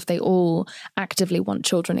conservatives as if they all actively want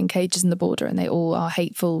children in cages in the border and they all are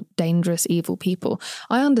hateful, dangerous, evil people.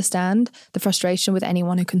 I understand the frustration with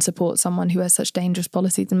anyone who can support someone who has such dangerous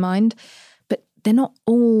policies in mind, but they're not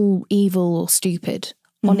all evil or stupid.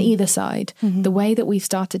 On either side. The way that we've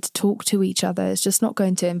started to talk to each other is just not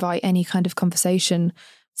going to invite any kind of conversation.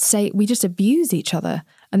 We just abuse each other.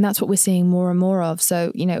 And that's what we're seeing more and more of.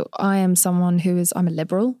 So, you know, I am someone I'm a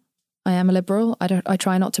liberal. I am a liberal. I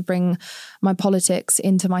try not to bring my politics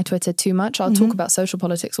into my Twitter too much. I'll talk about social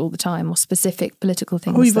politics all the time or specific political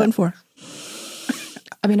things. Who are you voting for?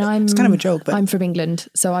 I mean, it's kind of a joke, but I'm from England,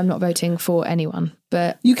 so I'm not voting for anyone.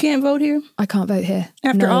 But you can't vote here? I can't vote here.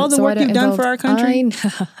 After all the work you've done for our country?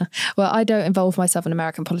 Well, I don't involve myself in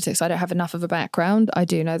American politics. I don't have enough of a background. I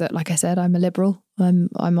do know that, like I said, I'm a liberal.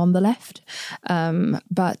 I'm on the left.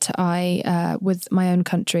 But I, with my own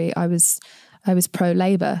country, I was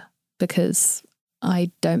pro-Labour because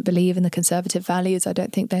I don't believe in the conservative values. I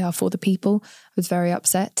don't think they are for the people. I was very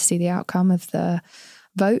upset to see the outcome of the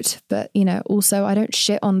vote, but you know, also I don't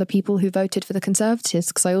shit on the people who voted for the Conservatives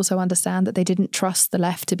because I also understand that they didn't trust the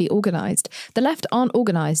left to be organised. The left aren't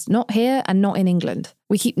organised, not here and not in England.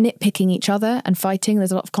 We keep nitpicking each other and fighting.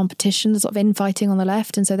 There's a lot of competition, there's a lot of infighting on the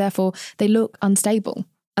left, and so therefore they look unstable.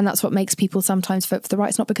 And that's what makes people sometimes vote for the right.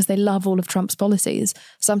 It's not because they love all of Trump's policies.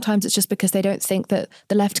 Sometimes it's just because they don't think that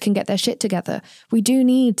the left can get their shit together. We do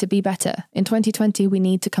need to be better. In 2020, we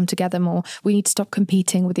need to come together more. We need to stop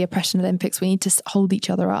competing with the oppression Olympics. We need to hold each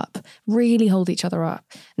other up, really hold each other up,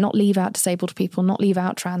 not leave out disabled people, not leave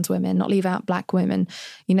out trans women, not leave out black women.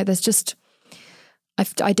 You know, there's just...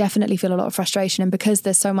 I definitely feel a lot of frustration, and because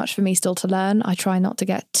there's so much for me still to learn, I try not to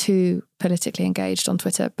get too politically engaged on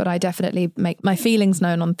Twitter, but I definitely make my feelings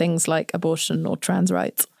known on things like abortion or trans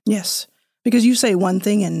rights. Yes, because you say one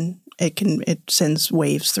thing and it sends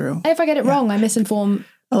waves through. If I get it wrong, I misinform.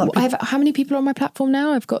 How many people are on my platform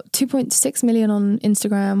now? I've got 2.6 million on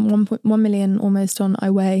Instagram, 1.1 million almost on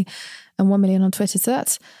iWay, and 1 million on Twitter. So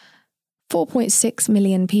that's 4.6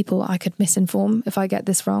 million people I could misinform if I get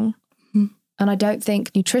this wrong. And I don't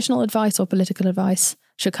think nutritional advice or political advice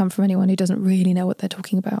should come from anyone who doesn't really know what they're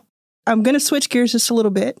talking about. I'm going to switch gears just a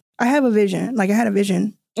little bit. I have a vision. Like I had a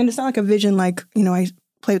vision. And it's not like a vision like, you know, I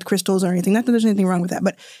play with crystals or anything. Not that there's anything wrong with that.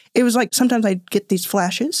 But it was like sometimes I get these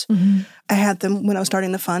flashes. I had them when I was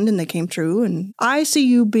starting the fund and they came true. And I see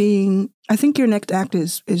you being, I think your next act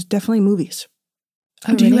is definitely movies.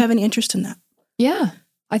 Oh, Do really? you have any interest in that? Yeah.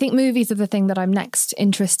 I think movies are the thing that I'm next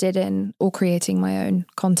interested in, or creating my own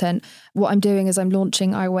content. What I'm doing is I'm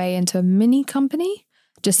launching iWay into a mini company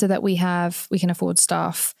just so that we can afford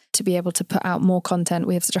staff to be able to put out more content.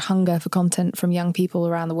 We have such a hunger for content from young people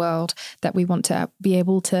around the world that we want to be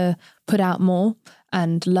able to put out more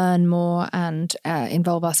and learn more and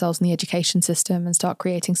involve ourselves in the education system and start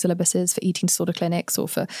creating syllabuses for eating disorder clinics or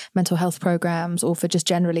for mental health programs or for just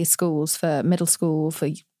generally schools, for middle school, for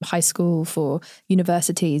high school, for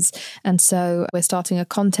universities. And so we're starting a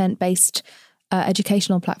content-based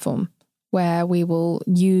educational platform where we will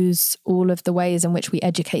use all of the ways in which we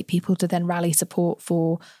educate people to then rally support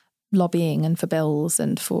for lobbying and for bills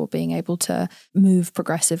and for being able to move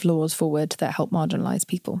progressive laws forward that help marginalised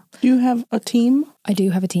people. Do you have a team? I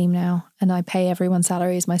do have a team now, and I pay everyone's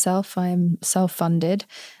salaries myself. I am self-funded,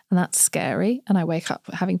 and that's scary. And I wake up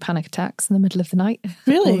having panic attacks in the middle of the night.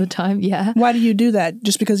 Really? All the time, yeah. Why do you do that?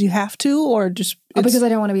 Just because you have to, or just... Because I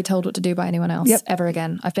don't want to be told what to do by anyone else ever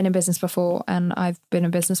again. I've been in business before, and I've been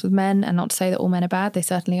in business with men, and not to say that all men are bad. They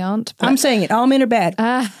certainly aren't. But, I'm saying it. All men are bad.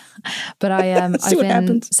 But I've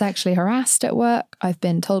been sexually harassed at work. I've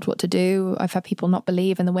been told what to do. I've had people not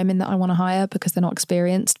believe in the women that I want to hire because they're not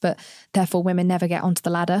experienced, but therefore women never get onto the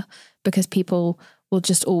ladder because people will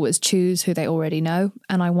just always choose who they already know.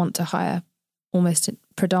 And I want to hire almost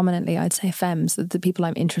predominantly, I'd say, femmes, the people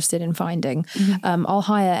I'm interested in finding. I'll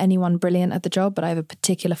hire anyone brilliant at the job, but I have a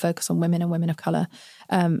particular focus on women and women of colour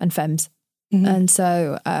and femmes. And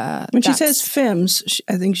so... when she says femmes,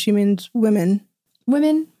 I think she means women.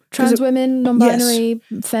 Women, trans women, non-binary,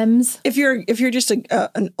 femmes. If you're just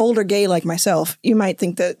an older gay like myself, you might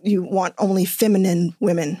think that you want only feminine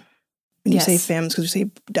women. when Yes. you say femmes, because you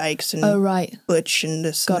say dykes and Oh, right. butch and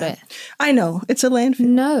this. Got and it. that. I know it's a landfill.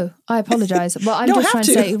 No, I apologize. Well, I'm Don't just have trying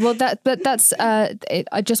to to. say, well, that's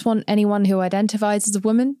I just want anyone who identifies as a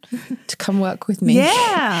woman to come work with me.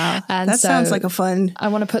 Yeah, And that so sounds like a fun. I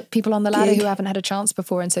want to put people on the ladder gig. who haven't had a chance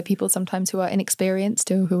before. And so people sometimes who are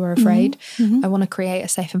inexperienced or who are afraid, I want to create a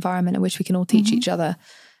safe environment in which we can all teach each other.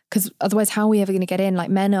 Because otherwise, how are we ever going to get in? Like,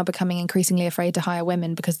 men are becoming increasingly afraid to hire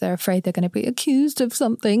women because they're afraid they're going to be accused of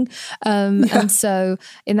something. And so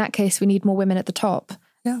in that case, we need more women at the top.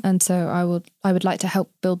 Yeah. And so I would like to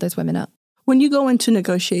help build those women up. When you go into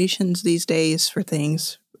negotiations these days for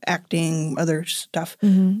things, acting, other stuff,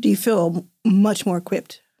 do you feel much more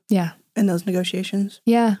equipped Yeah. in those negotiations?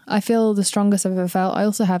 Yeah. I feel the strongest I've ever felt. I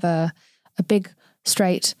also have a big,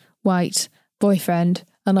 straight, white boyfriend.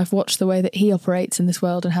 And I've watched the way that he operates in this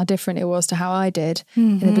world and how different it was to how I did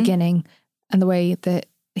in the beginning, and the way that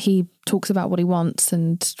he talks about what he wants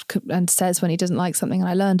and says when he doesn't like something. And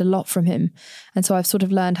I learned a lot from him. And so I've sort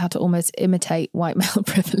of learned how to almost imitate white male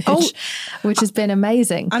privilege, which has been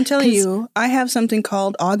amazing. I'm telling you, I have something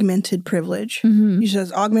called augmented privilege. It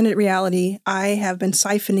says augmented reality. I have been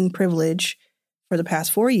siphoning privilege for the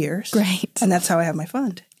past 4 years. Great. And that's how I have my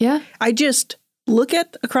fund. Yeah. I just look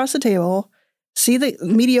at across the table, see the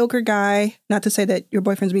mediocre guy, not to say that your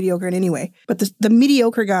boyfriend's mediocre in any way, but the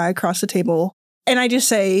mediocre guy across the table, and I just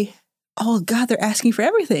say, oh, God, they're asking for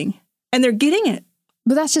everything. And they're getting it.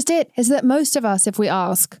 But that's just it, is that most of us, if we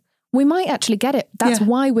ask, we might actually get it. That's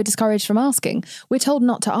why we're discouraged from asking. We're told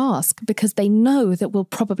not to ask because they know that we'll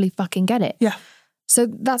probably fucking get it. Yeah. So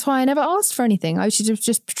that's why I never asked for anything. I should have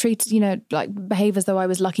just treated, behave as though I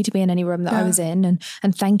was lucky to be in any room that I was in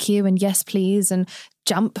and thank you and yes, please, and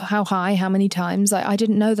jump how high, how many times. I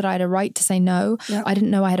didn't know that I had a right to say no. Yeah. I didn't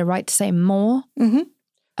know I had a right to say more.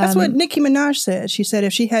 That's what Nicki Minaj said. She said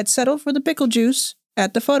if she had settled for the pickle juice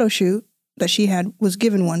at the photo shoot that she was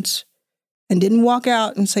given once and didn't walk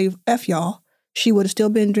out and say, F y'all, she would have still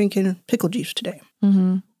been drinking pickle juice today.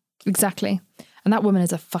 Exactly. And that woman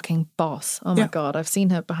is a fucking boss. Oh my God. I've seen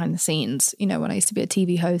her behind the scenes, when I used to be a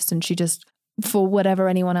TV host, and she just, for whatever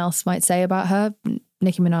anyone else might say about her,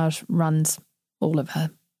 Nicki Minaj runs all of her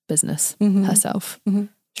business herself. You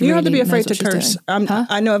don't have to be afraid to curse.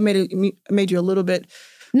 I know I've made you a little bit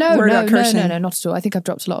worried about cursing. No, not at all. I think I've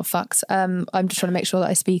dropped a lot of fucks. I'm just trying to make sure that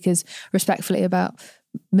I speak as respectfully about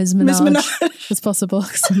Ms. Minaj as possible,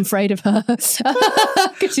 because I'm afraid of her.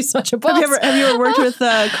 Because she's such a boss. Have you ever worked with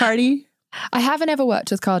Cardi? I haven't ever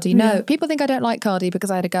worked with Cardi. No, people think I don't like Cardi because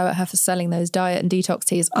I had a go at her for selling those diet and detox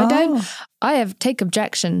teas. I don't. I take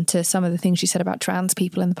objection to some of the things she said about trans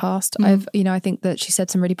people in the past. I think that she said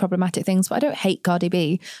some really problematic things, but I don't hate Cardi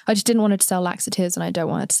B. I just didn't want her to sell laxatives, and I don't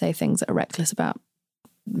want her to say things that are reckless about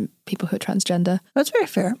people who are transgender. That's very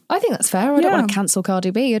fair. I think that's fair. I don't want to cancel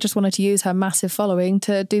Cardi B. I just wanted to use her massive following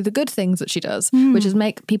to do the good things that she does, which is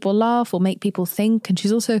make people laugh or make people think. And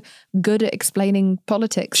she's also good at explaining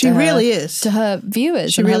politics. She really is. To her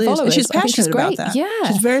viewers and really her followers. is. And she's passionate about great. that. Yeah.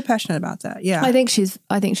 She's very passionate about that. Yeah. I think she's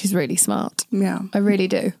really smart. Yeah. I really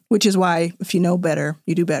do. Which is why if you know better,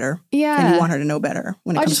 you do better. Yeah. And you want her to know better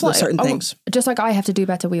when it comes to certain things. Just like I have to do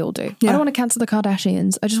better, we all do. I don't want to cancel the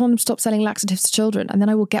Kardashians. I just want them to stop selling laxatives to children, and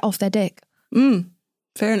then I will get off their dick.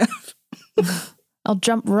 Fair enough. I'll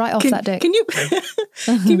jump right off that dick. Can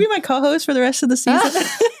you be my co-host for the rest of the season?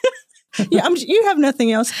 Yeah, you have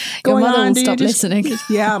nothing else going Your mother on. will stop listening.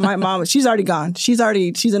 Yeah, my mom. She's already gone. She's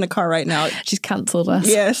in a car right now. She's cancelled us.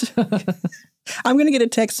 Yes. I'm going to get a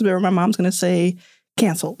text where my mom's going to say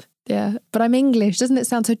canceled. Yeah, but I'm English. Doesn't it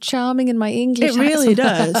sound so charming in my English? It really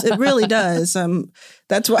does. It really does.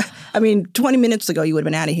 That's why. 20 minutes ago you would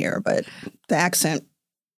have been out of here, but the accent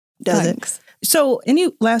does it. So, any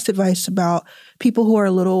last advice about people who are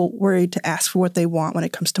a little worried to ask for what they want when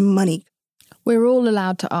it comes to money? We're all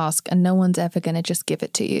allowed to ask, and no one's ever going to just give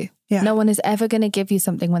it to you. Yeah. No one is ever going to give you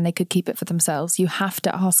something when they could keep it for themselves. You have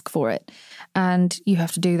to ask for it, and you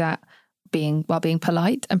have to do that while being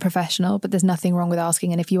polite and professional. But there's nothing wrong with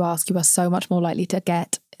asking, and if you ask, you are so much more likely to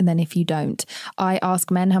get than if you don't. I ask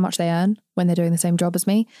men how much they earn when they're doing the same job as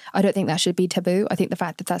me. I don't think that should be taboo. I think the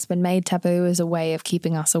fact that that's been made taboo is a way of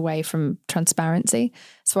keeping us away from transparency.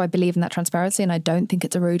 So I believe in that transparency, and I don't think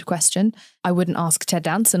it's a rude question. I wouldn't ask Ted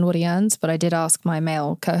Danson what he earns, but I did ask my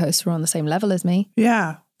male co-hosts who are on the same level as me.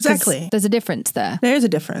 Yeah, exactly. There's a difference there. There is a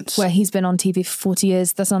difference. Where he's been on TV for 40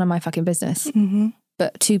 years, that's none of my fucking business. Mm-hmm.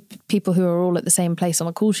 But two people who are all at the same place on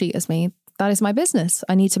a call sheet as me, that is my business.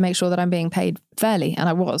 I need to make sure that I'm being paid fairly. And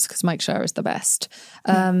I was, because Mike Schur is the best.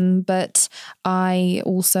 But I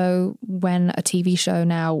also, when a TV show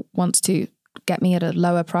now wants to get me at a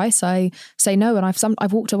lower price, I say no. And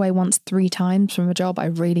I've walked away once 3 times from a job I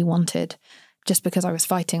really wanted just because I was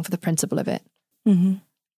fighting for the principle of it. Mm-hmm.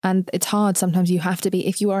 And it's hard. Sometimes you have to be,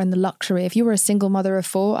 if you are in the luxury, if you were a single mother of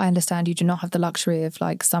 4, I understand you do not have the luxury of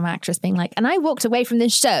like some actress being like, and I walked away from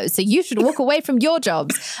this show, so you should walk away from your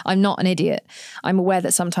jobs. I'm not an idiot. I'm aware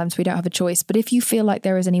that sometimes we don't have a choice. But if you feel like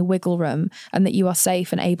there is any wiggle room and that you are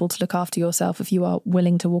safe and able to look after yourself, if you are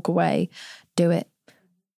willing to walk away, do it.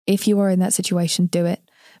 If you are in that situation, do it.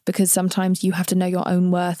 Because sometimes you have to know your own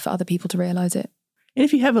worth for other people to realize it. And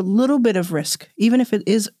if you have a little bit of risk, even if it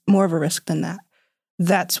is more of a risk than that,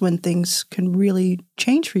 that's when things can really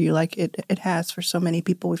change for you, like it has for so many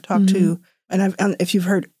people we've talked to. And if you've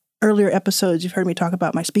heard earlier episodes, you've heard me talk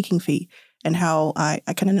about my speaking fee and how I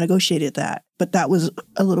kind of negotiated that. But that was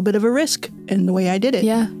a little bit of a risk in the way I did it.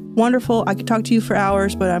 Yeah. Wonderful. I could talk to you for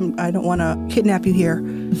hours, but I don't want to kidnap you here.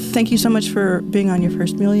 Thank you so much for being on your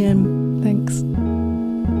first million. Thanks.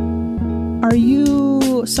 Are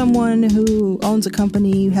you someone who owns a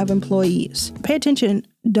company, you have employees? Pay attention.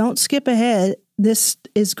 Don't skip ahead. This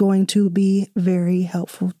is going to be very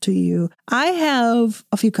helpful to you. I have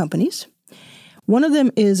a few companies. One of them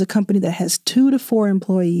is a company that has 2 to 4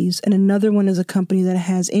 employees, and another one is a company that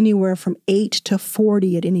has anywhere from 8 to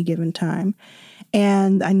 40 at any given time.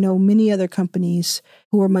 And I know many other companies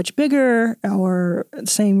who are much bigger or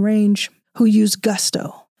same range who use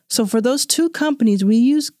Gusto. So for those 2 companies, we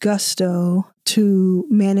use Gusto to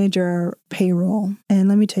manage our payroll. And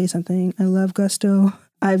let me tell you something. I love Gusto.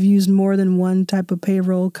 I've used more than one type of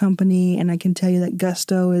payroll company, and I can tell you that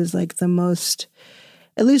Gusto is like the most,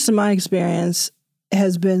 at least in my experience,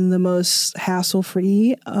 has been the most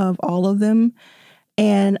hassle-free of all of them.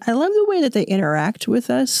 And I love the way that they interact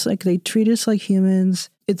with us. Like they treat us like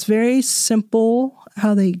humans. It's very simple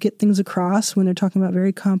how they get things across when they're talking about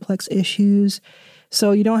very complex issues.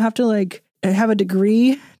 So you don't have to like have a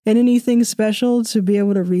degree in anything special to be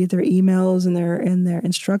able to read their emails and their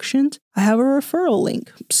instructions. I have a referral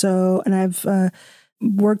link. So, and I've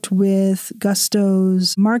worked with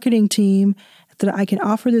Gusto's marketing team that I can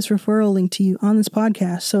offer this referral link to you on this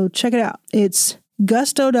podcast. So check it out. It's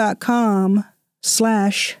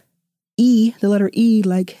gusto.com/E, the letter E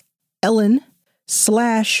like Ellen,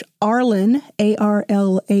 /Arlan,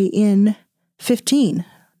 ARLAN 15.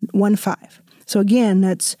 So again,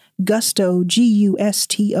 that's Gusto,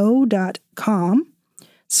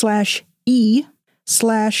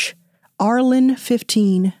 GUSTO.com/E/Arlan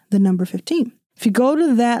 15, the number 15. If you go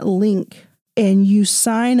to that link and you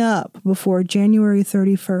sign up before January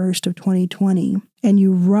 31st of 2020 and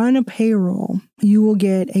you run a payroll, you will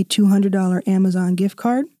get a $200 Amazon gift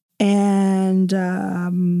card and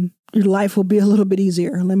your life will be a little bit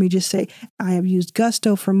easier. Let me just say, I have used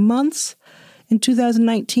Gusto for months. In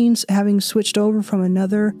 2019, having switched over from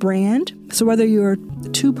another brand. So whether you're a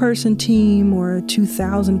 2-person team or a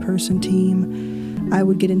 2,000-person team, I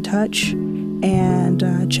would get in touch and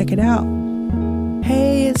check it out.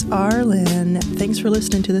 Hey, it's Arlan. Thanks for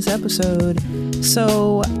listening to this episode.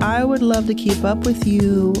 So I would love to keep up with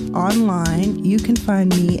you online. You can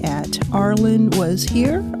find me at Arlan Was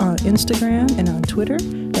Here on Instagram and on Twitter.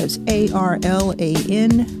 That's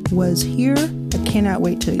ARLAN Was Here. I cannot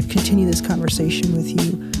wait to continue this conversation with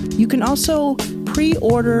you. You can also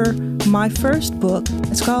pre-order my first book.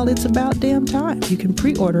 It's called It's About Damn Time. You can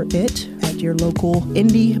pre-order it at your local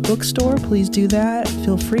indie bookstore. Please do that.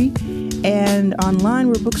 Feel free. And online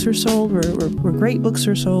where books are sold, where great books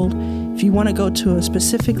are sold, if you want to go to a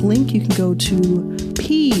specific link, you can go to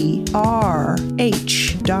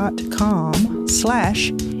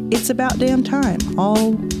prh.com/It's About Damn Time,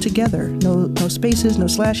 all together. No spaces, no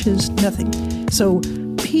slashes, nothing. So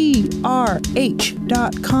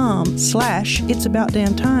prh.com/It's About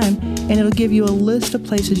Damn Time, and it'll give you a list of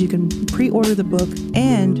places you can pre-order the book,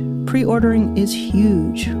 and pre-ordering is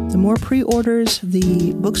huge. The more pre-orders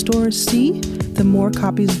the bookstores see, the more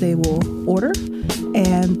copies they will order,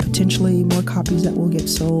 and potentially more copies that will get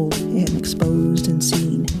sold and exposed and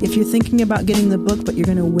seen. If you're thinking about getting the book, but you're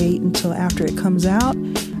going to wait until after it comes out,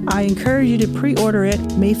 I encourage you to pre-order it.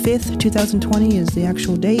 May 5th, 2020 is the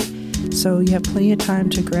actual date. So you have plenty of time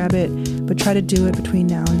to grab it, but try to do it between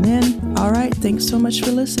now and then. All right. Thanks so much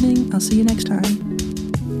for listening. I'll see you next time.